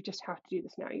always, you just have to do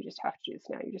this now. You just have to do this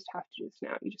now. You just have to do this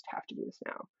now. You just have to do this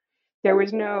now. There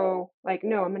was no, like,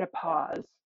 no, I'm going to pause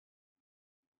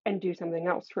and do something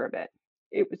else for a bit.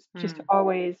 It was just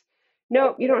always,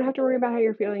 no, you don't have to worry about how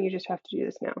you're feeling. You just have to do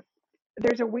this now.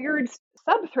 There's a weird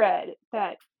sub-thread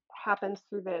that happens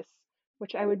through this,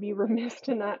 which I would be remiss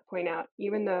to not point out,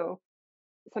 even though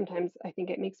sometimes I think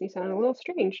it makes me sound a little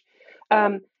strange.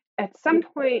 At some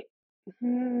point,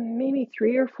 maybe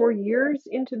 3 or 4 years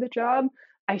into the job,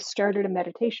 I started a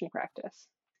meditation practice.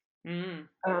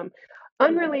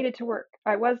 Unrelated to work.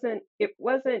 It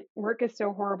wasn't work is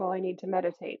so horrible, I need to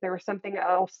meditate. There was something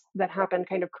else that happened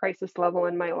kind of crisis level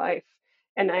in my life.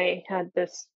 And I had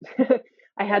this,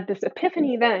 I had this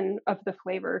epiphany then of the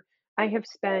flavor. I have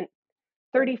spent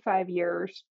 35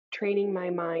 years training my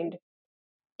mind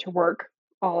to work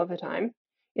all of the time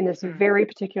in this very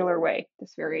particular way,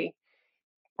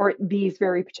 these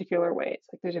very particular ways.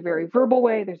 Like there's a very verbal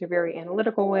way, there's a very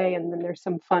analytical way, and then there's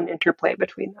some fun interplay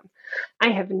between them.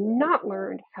 I have not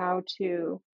learned how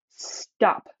to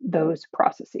stop those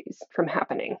processes from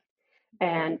happening.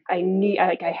 And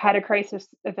I had a crisis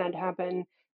event happen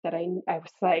that I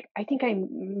was like, I think I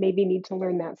maybe need to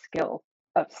learn that skill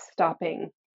of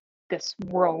stopping this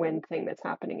whirlwind thing that's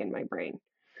happening in my brain.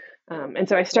 And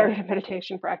so I started a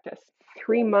meditation practice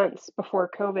 3 months before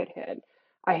COVID hit.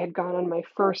 I had gone on my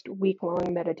first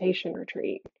week-long meditation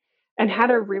retreat and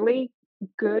had a really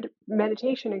good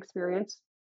meditation experience.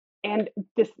 And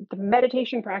the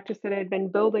meditation practice that I had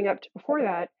been building up to before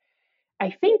that,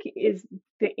 I think is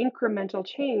the incremental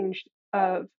change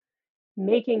of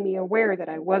making me aware that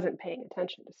I wasn't paying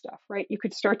attention to stuff, right? You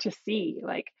could start to see,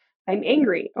 like, I'm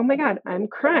angry. Oh my God, I'm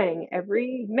crying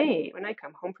every May when I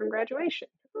come home from graduation.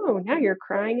 Oh, now you're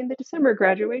crying in the December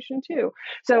graduation too.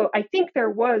 So I think there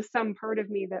was some part of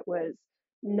me that was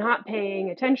not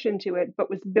paying attention to it, but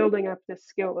was building up this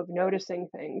skill of noticing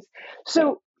things.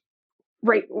 So,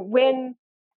 right, when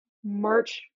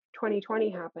March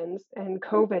 2020 happens and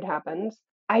COVID happens,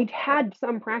 I'd had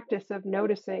some practice of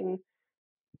noticing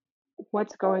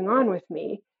what's going on with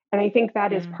me. And I think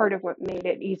that is part of what made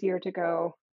it easier to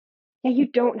go, yeah, you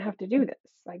don't have to do this.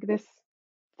 Like this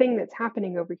thing that's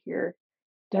happening over here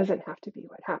doesn't have to be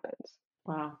what happens.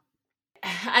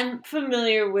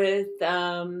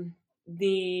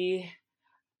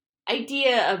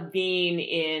 idea of being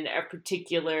in a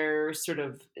particular sort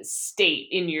of state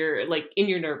in your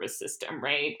nervous system,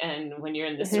 right? And when you're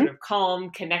in this Mm-hmm. sort of calm,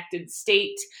 connected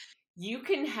state, you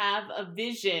can have a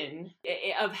vision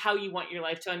of how you want your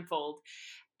life to unfold.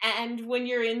 And when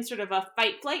you're in sort of a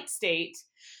fight flight state,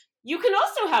 you can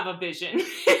also have a vision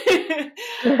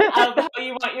of how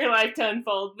you want your life to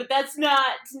unfold, but that's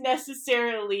not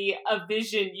necessarily a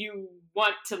vision you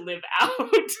want to live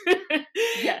out.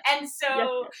 Yes. And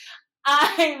so Yes.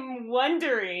 I'm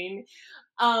wondering,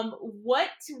 what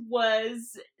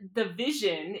was the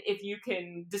vision, if you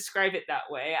can describe it that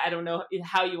way? I don't know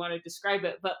how you want to describe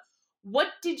it, but what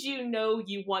did you know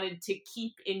you wanted to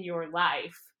keep in your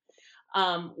life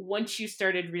once you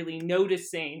started really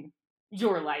noticing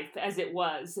your life as it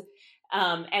was?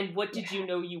 And what did you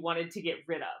know you wanted to get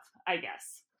rid of, I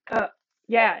guess?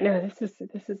 Yeah, no, this is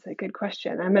a good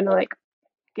question. I'm gonna like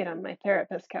get on my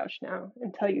therapist couch now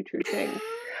and tell you true things.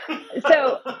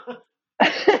 So,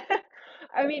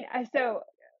 so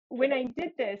when I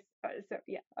did this,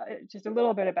 just a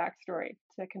little bit of backstory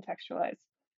to contextualize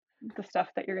the stuff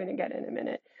that you're going to get in a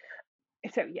minute.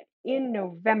 So, yeah, in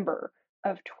November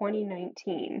of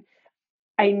 2019,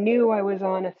 I knew I was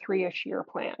on a 3-ish year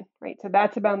plan, right? So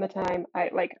that's about the time I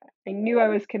knew I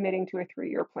was committing to a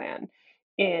 3-year plan.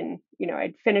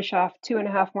 I'd finish off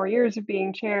 2.5 more years of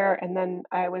being chair, and then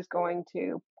I was going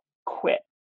to quit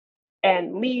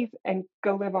and leave and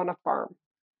go live on a farm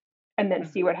and then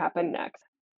see what happened next.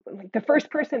 Like the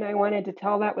first person I wanted to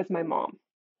tell that was my mom.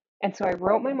 And so I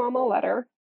wrote my mom a letter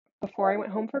before I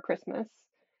went home for Christmas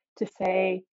to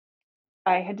say,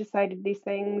 I had decided these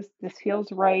things, this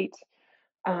feels right.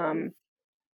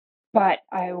 But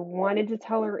I wanted to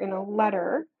tell her in a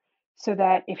letter so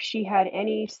that if she had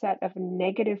any set of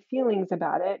negative feelings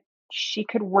about it, she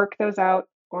could work those out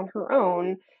on her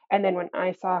own. And then when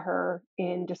I saw her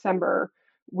in December,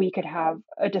 we could have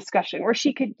a discussion where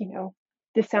she could,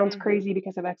 this sounds crazy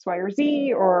because of X, Y, or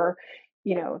Z, or,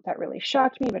 that really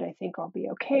shocked me, but I think I'll be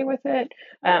okay with it.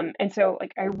 And so,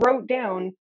 like, I wrote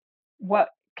down what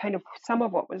kind of some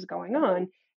of what was going on.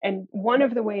 And one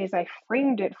of the ways I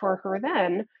framed it for her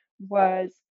then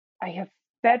was I have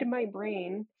fed my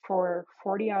brain for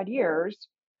 40 odd years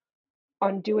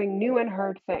on doing new and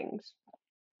hard things.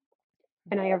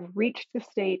 And I have reached the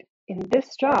state in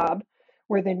this job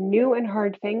where the new and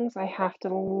hard things I have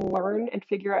to learn and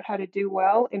figure out how to do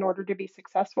well in order to be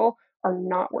successful are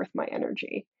not worth my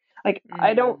energy. Like,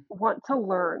 I don't want to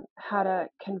learn how to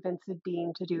convince a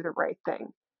dean to do the right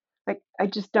thing. Like, I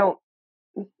don't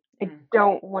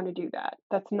want to do that.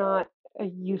 That's not a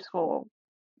useful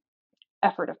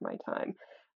effort of my time.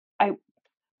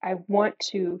 I want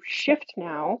to shift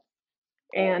now,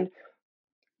 and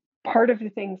part of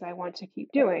the things I want to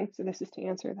keep doing, so this is to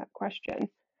answer that question.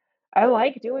 I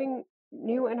like doing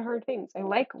new and hard things. I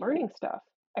like learning stuff.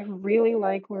 I really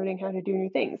like learning how to do new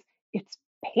things. It's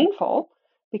painful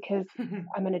because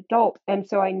I'm an adult, and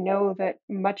so I know that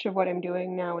much of what I'm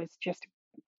doing now is just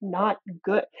not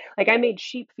good. Like, I made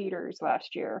sheep feeders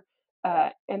last year,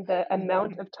 and the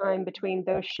amount of time between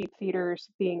those sheep feeders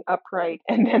being upright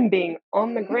and them being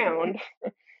on the ground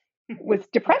was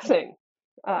depressing.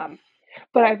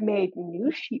 But I've made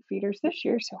new sheep feeders this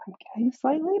year, so I'm getting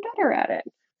slightly better at it.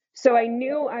 So I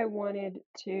knew I wanted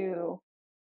to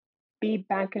be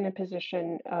back in a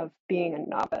position of being a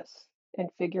novice and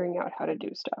figuring out how to do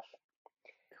stuff.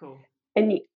 Cool.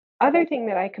 And the other thing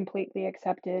that I completely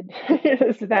accepted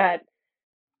is that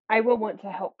I will want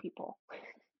to help people.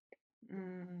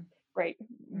 Right.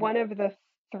 One of the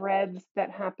threads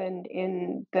that happened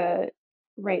in the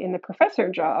professor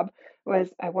job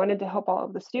was I wanted to help all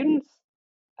of the students.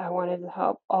 I wanted to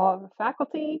help all of the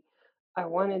faculty. I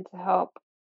wanted to help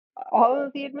all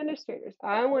of the administrators.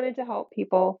 I wanted to help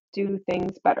people do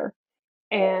things better.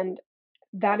 And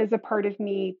that is a part of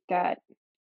me that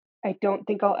I don't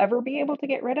think I'll ever be able to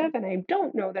get rid of. And I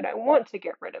don't know that I want to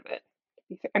get rid of it.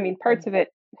 I mean, parts of it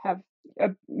have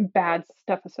bad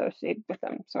stuff associated with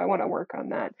them. So I want to work on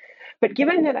that. But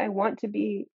given that I want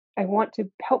to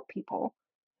help people,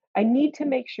 I need to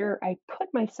make sure I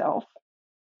put myself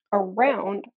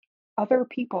around other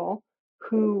people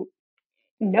who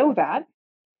know that,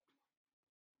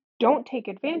 don't take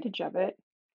advantage of it,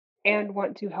 and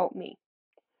want to help me.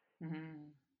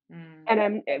 And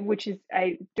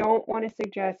I don't want to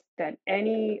suggest that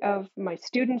any of my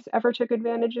students ever took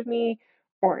advantage of me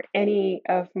or any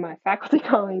of my faculty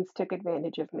colleagues took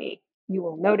advantage of me. You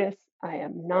will notice I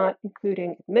am not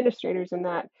including administrators in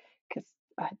that because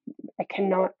I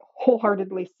cannot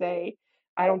wholeheartedly say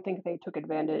I don't think they took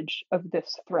advantage of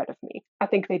this threat of me. I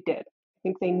think they did. I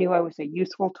think they knew I was a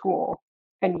useful tool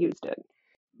and used it.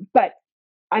 But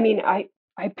I mean, I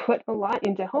put a lot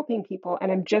into helping people,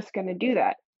 and I'm just going to do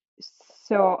that.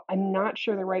 So I'm not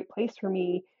sure the right place for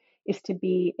me is to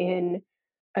be in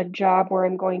a job where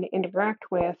I'm going to interact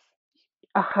with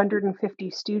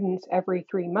 150 students every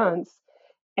 3 months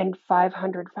and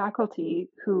 500 faculty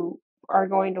who are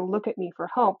going to look at me for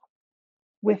help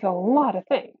with a lot of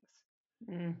things.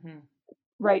 Mm-hmm.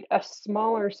 Right? A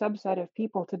smaller subset of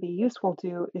people to be useful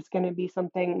to is going to be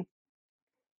something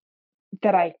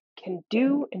that I can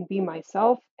do and be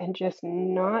myself and just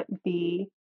not be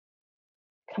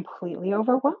completely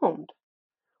overwhelmed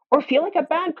or feel like a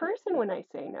bad person when I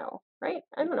say no, right?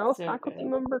 I don't know, a So faculty good.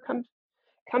 member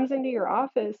comes into your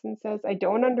office and says, I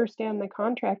don't understand the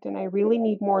contract and I really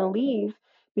need more leave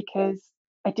because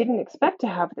I didn't expect to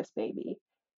have this baby.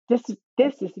 This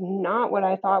is not what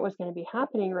I thought was going to be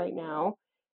happening right now.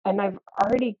 And I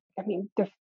mean, the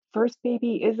first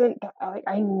baby isn't like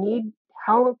I need,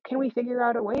 how can we figure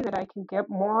out a way that I can get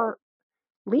more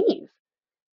leave?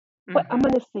 But I'm Mm-hmm.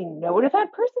 going to say no to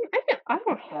that person? I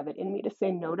don't have it in me to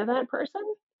say no to that person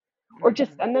or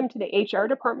just Mm-hmm. send them to the HR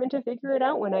department to figure it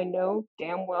out when I know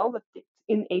damn well that it's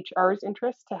in HR's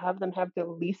interest to have them have the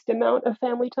least amount of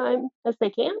family time as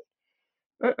they can.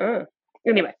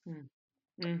 Anyway,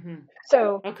 Mm-hmm.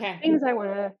 so Okay. things I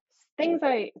want to,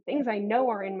 things I know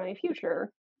are in my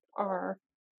future are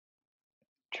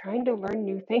trying to learn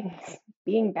new things,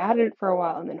 being bad at it for a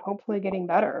while, and then hopefully getting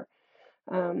better,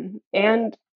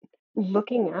 and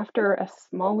looking after a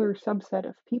smaller subset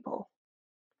of people.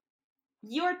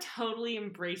 You're totally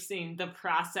embracing the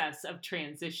process of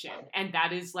transition. And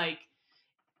that is like,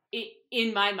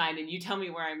 in my mind, and you tell me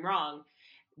where I'm wrong,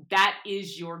 that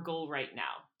is your goal right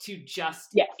now, to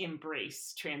just Yes,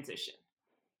 embrace transition.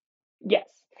 yes,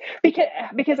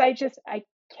 because I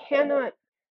cannot,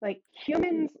 like,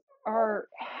 humans are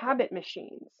habit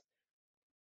machines,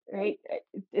 right?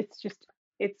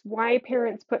 It's why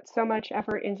parents put so much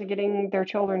effort into getting their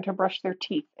children to brush their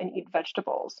teeth and eat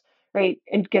vegetables, right?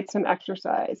 And get some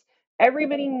exercise.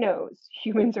 Everybody knows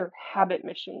humans are habit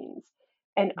machines.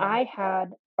 And I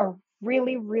had a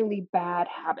really, really bad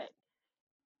habit.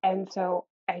 And so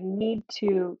I need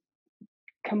to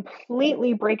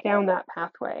completely break down that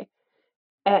pathway.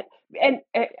 And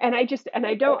I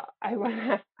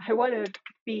want to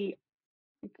be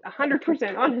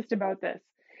 100% honest about this.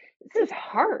 This is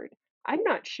hard. I'm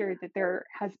not sure that there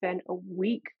has been a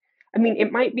week. I mean,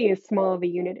 it might be as small of a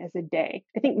unit as a day.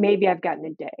 I think maybe I've gotten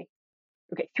a day.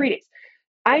 Okay, 3 days.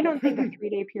 I don't think a 3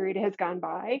 day period has gone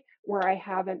by where I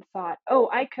haven't thought, oh,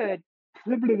 I could,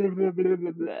 blah, blah, blah, blah, blah,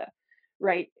 blah, blah,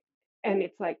 right? And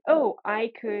it's like, oh,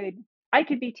 I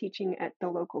could be teaching at the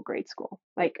local grade school.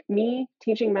 Like me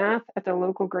teaching math at the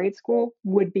local grade school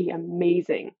would be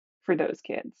amazing for those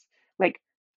kids. Like,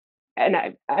 and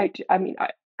I mean,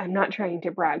 I'm not trying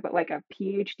to brag, but like a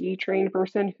PhD trained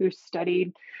person who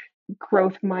studied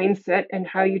growth mindset and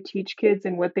how you teach kids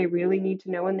and what they really need to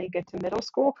know when they get to middle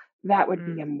school, that would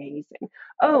be amazing.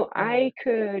 Oh, I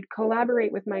could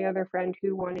collaborate with my other friend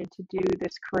who wanted to do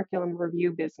this curriculum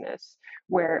review business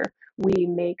where we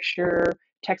make sure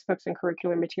textbooks and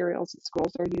curricular materials that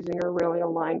schools are using are really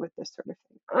aligned with this sort of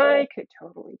thing. I could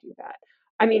totally do that.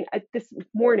 I mean, this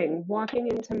morning, walking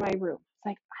into my room, it's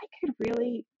like I could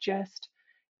really just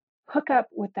hook up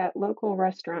with that local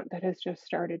restaurant that has just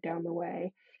started down the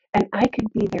way, and I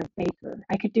could be their baker.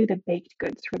 I could do the baked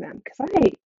goods for them because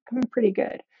I'm pretty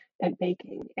good at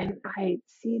baking. And I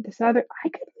see this other, I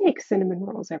could make cinnamon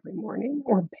rolls every morning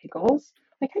or bagels.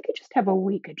 Like I could just have a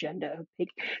week agenda of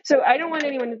baking. So I don't want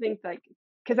anyone to think like,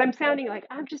 because I'm sounding like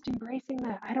I'm just embracing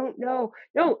that. I don't know.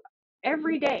 No,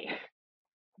 every day.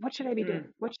 What should I be doing?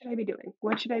 What should I be doing?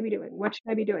 What should I be doing? What should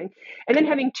I be doing? And then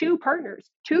having two partners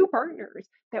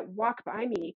that walk by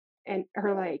me and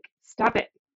are like, stop it.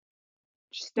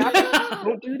 Stop it.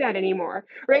 Don't do that anymore.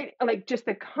 Right? Like just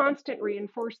the constant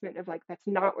reinforcement of like, that's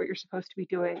not what you're supposed to be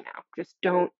doing now. Just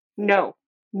don't. No.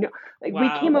 No. Like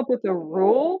we came Wow. up with a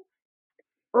rule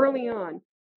early on,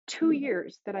 2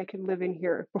 years that I could live in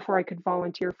here before I could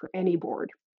volunteer for any board.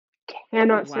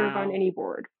 Cannot serve on Wow. any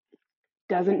board.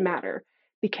 Doesn't matter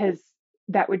because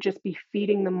that would just be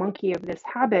feeding the monkey of this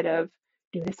habit of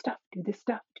do this stuff, do this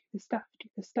stuff, do this stuff, do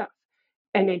this stuff.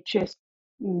 And it just,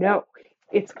 no,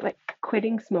 it's like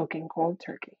quitting smoking cold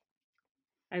turkey.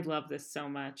 I love this so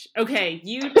much. Okay,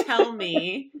 you tell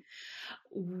me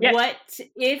Yes. what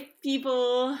if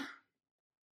people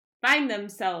find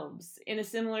themselves in a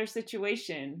similar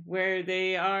situation where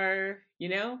they are,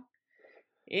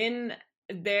 in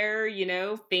their,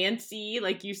 fancy,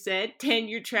 like you said,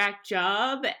 tenure track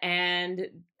job, and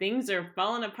things are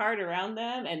falling apart around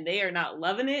them and they are not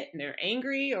loving it and they're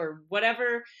angry or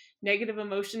whatever negative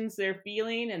emotions they're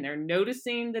feeling, and they're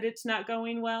noticing that it's not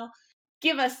going well.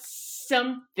 Give us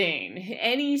something,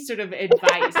 any sort of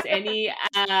advice, any,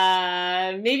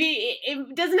 maybe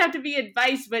it doesn't have to be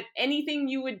advice, but anything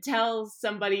you would tell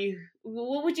somebody.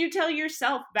 What would you tell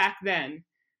yourself back then?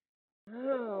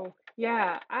 Oh,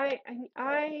 yeah.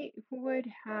 I would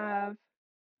have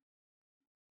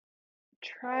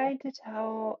tried to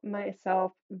tell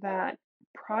myself that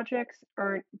projects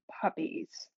aren't puppies.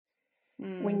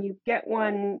 When you get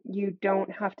one, you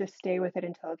don't have to stay with it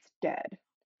until it's dead,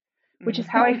 which is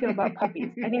how I feel about puppies.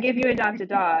 I think if you adopt a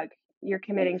dog, you're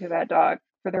committing to that dog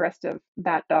for the rest of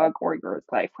that dog or your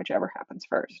life, whichever happens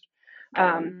first.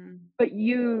 But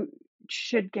you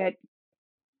should get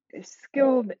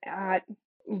skilled at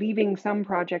leaving some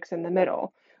projects in the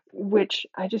middle, which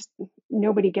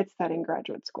nobody gets that in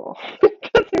graduate school.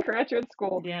 In graduate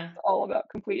school, It's all about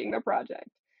completing the project.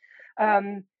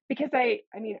 Because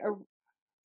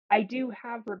I do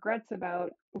have regrets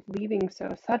about leaving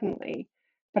so suddenly,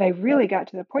 but I really got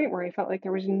to the point where I felt like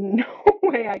there was no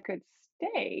way I could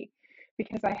stay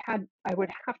because I would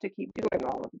have to keep doing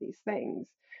all of these things.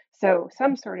 So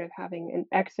some sort of having an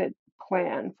exit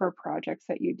plan for projects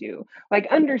that you do, like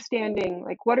understanding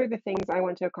like what are the things I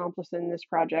want to accomplish in this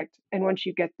project, and once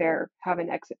you get there, have an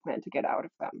exit plan to get out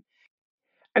of them.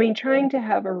 Trying to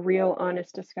have a real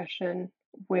honest discussion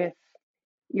with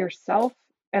yourself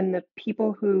and the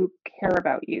people who care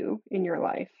about you in your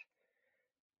life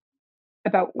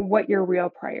about what your real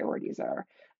priorities are.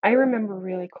 I remember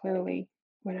really clearly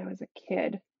when I was a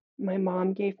kid, my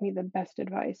mom gave me the best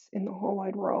advice in the whole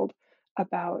wide world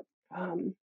about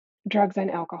drugs and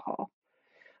alcohol.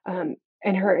 And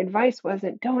her advice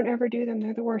wasn't, don't ever do them.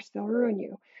 They're the worst. They'll ruin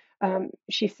you.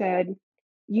 She said,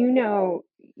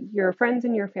 your friends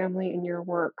and your family and your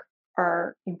work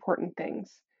are important things.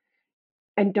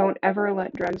 And don't ever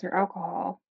let drugs or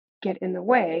alcohol get in the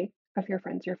way of your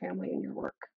friends, your family, and your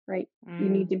work, right? You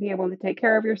need to be able to take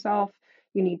care of yourself.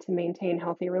 You need to maintain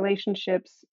healthy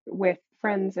relationships with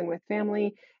friends and with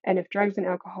family. And if drugs and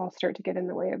alcohol start to get in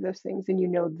the way of those things, then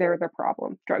they're the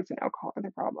problem. Drugs and alcohol are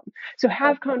the problem. So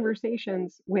have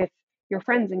conversations with your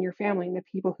friends and your family and the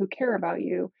people who care about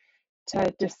you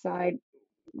to decide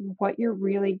what you're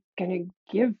really going to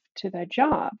give to the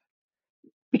job.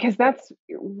 Because that's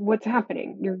what's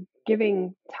happening. You're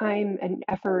giving time and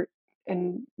effort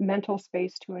and mental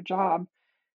space to a job.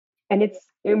 And it's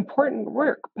important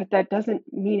work, but that doesn't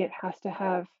mean it has to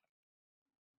have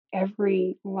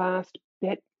every last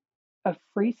bit of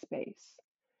free space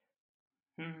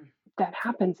that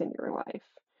happens in your life.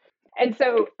 And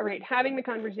so, right, having the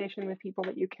conversation with people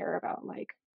that you care about, like,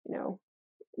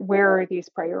 where are these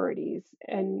priorities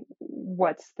and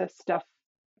what's the stuff,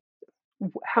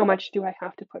 how much do I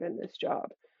have to put in this job,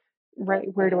 right?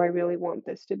 Where do I really want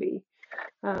this to be?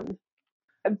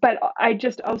 But I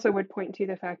just also would point to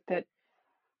the fact that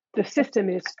the system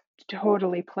is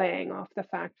totally playing off the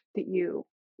fact that you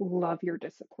love your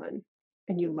discipline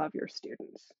and you love your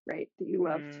students, right? That you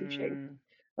love teaching.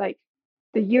 Like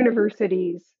the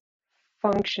universities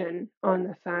function on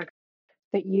the fact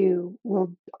that you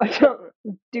will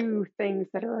do things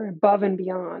that are above and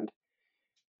beyond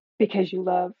because you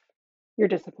love your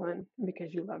discipline,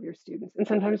 because you love your students, and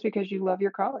sometimes because you love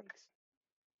your colleagues.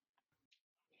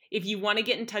 If you want to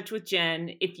get in touch with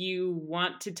Jen, if you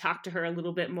want to talk to her a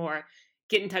little bit more,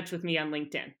 get in touch with me on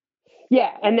LinkedIn.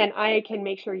 Yeah, and then I can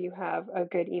make sure you have a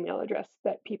good email address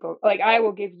that people, like I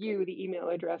will give you the email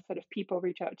address that if people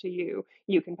reach out to you,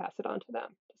 you can pass it on to them.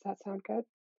 Does that sound good?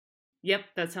 Yep,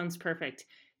 that sounds perfect.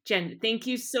 Jen, thank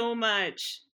you so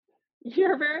much.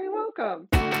 You're very welcome.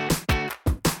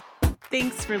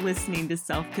 Thanks for listening to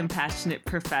Self-Compassionate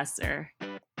Professor.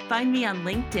 Find me on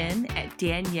LinkedIn at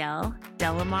Danielle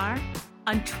Delamar,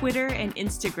 on Twitter and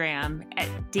Instagram at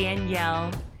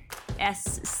Danielle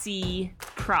SC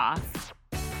Prof,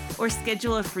 or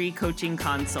schedule a free coaching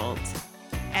consult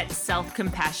at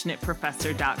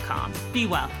selfcompassionateprofessor.com. Be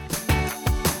well.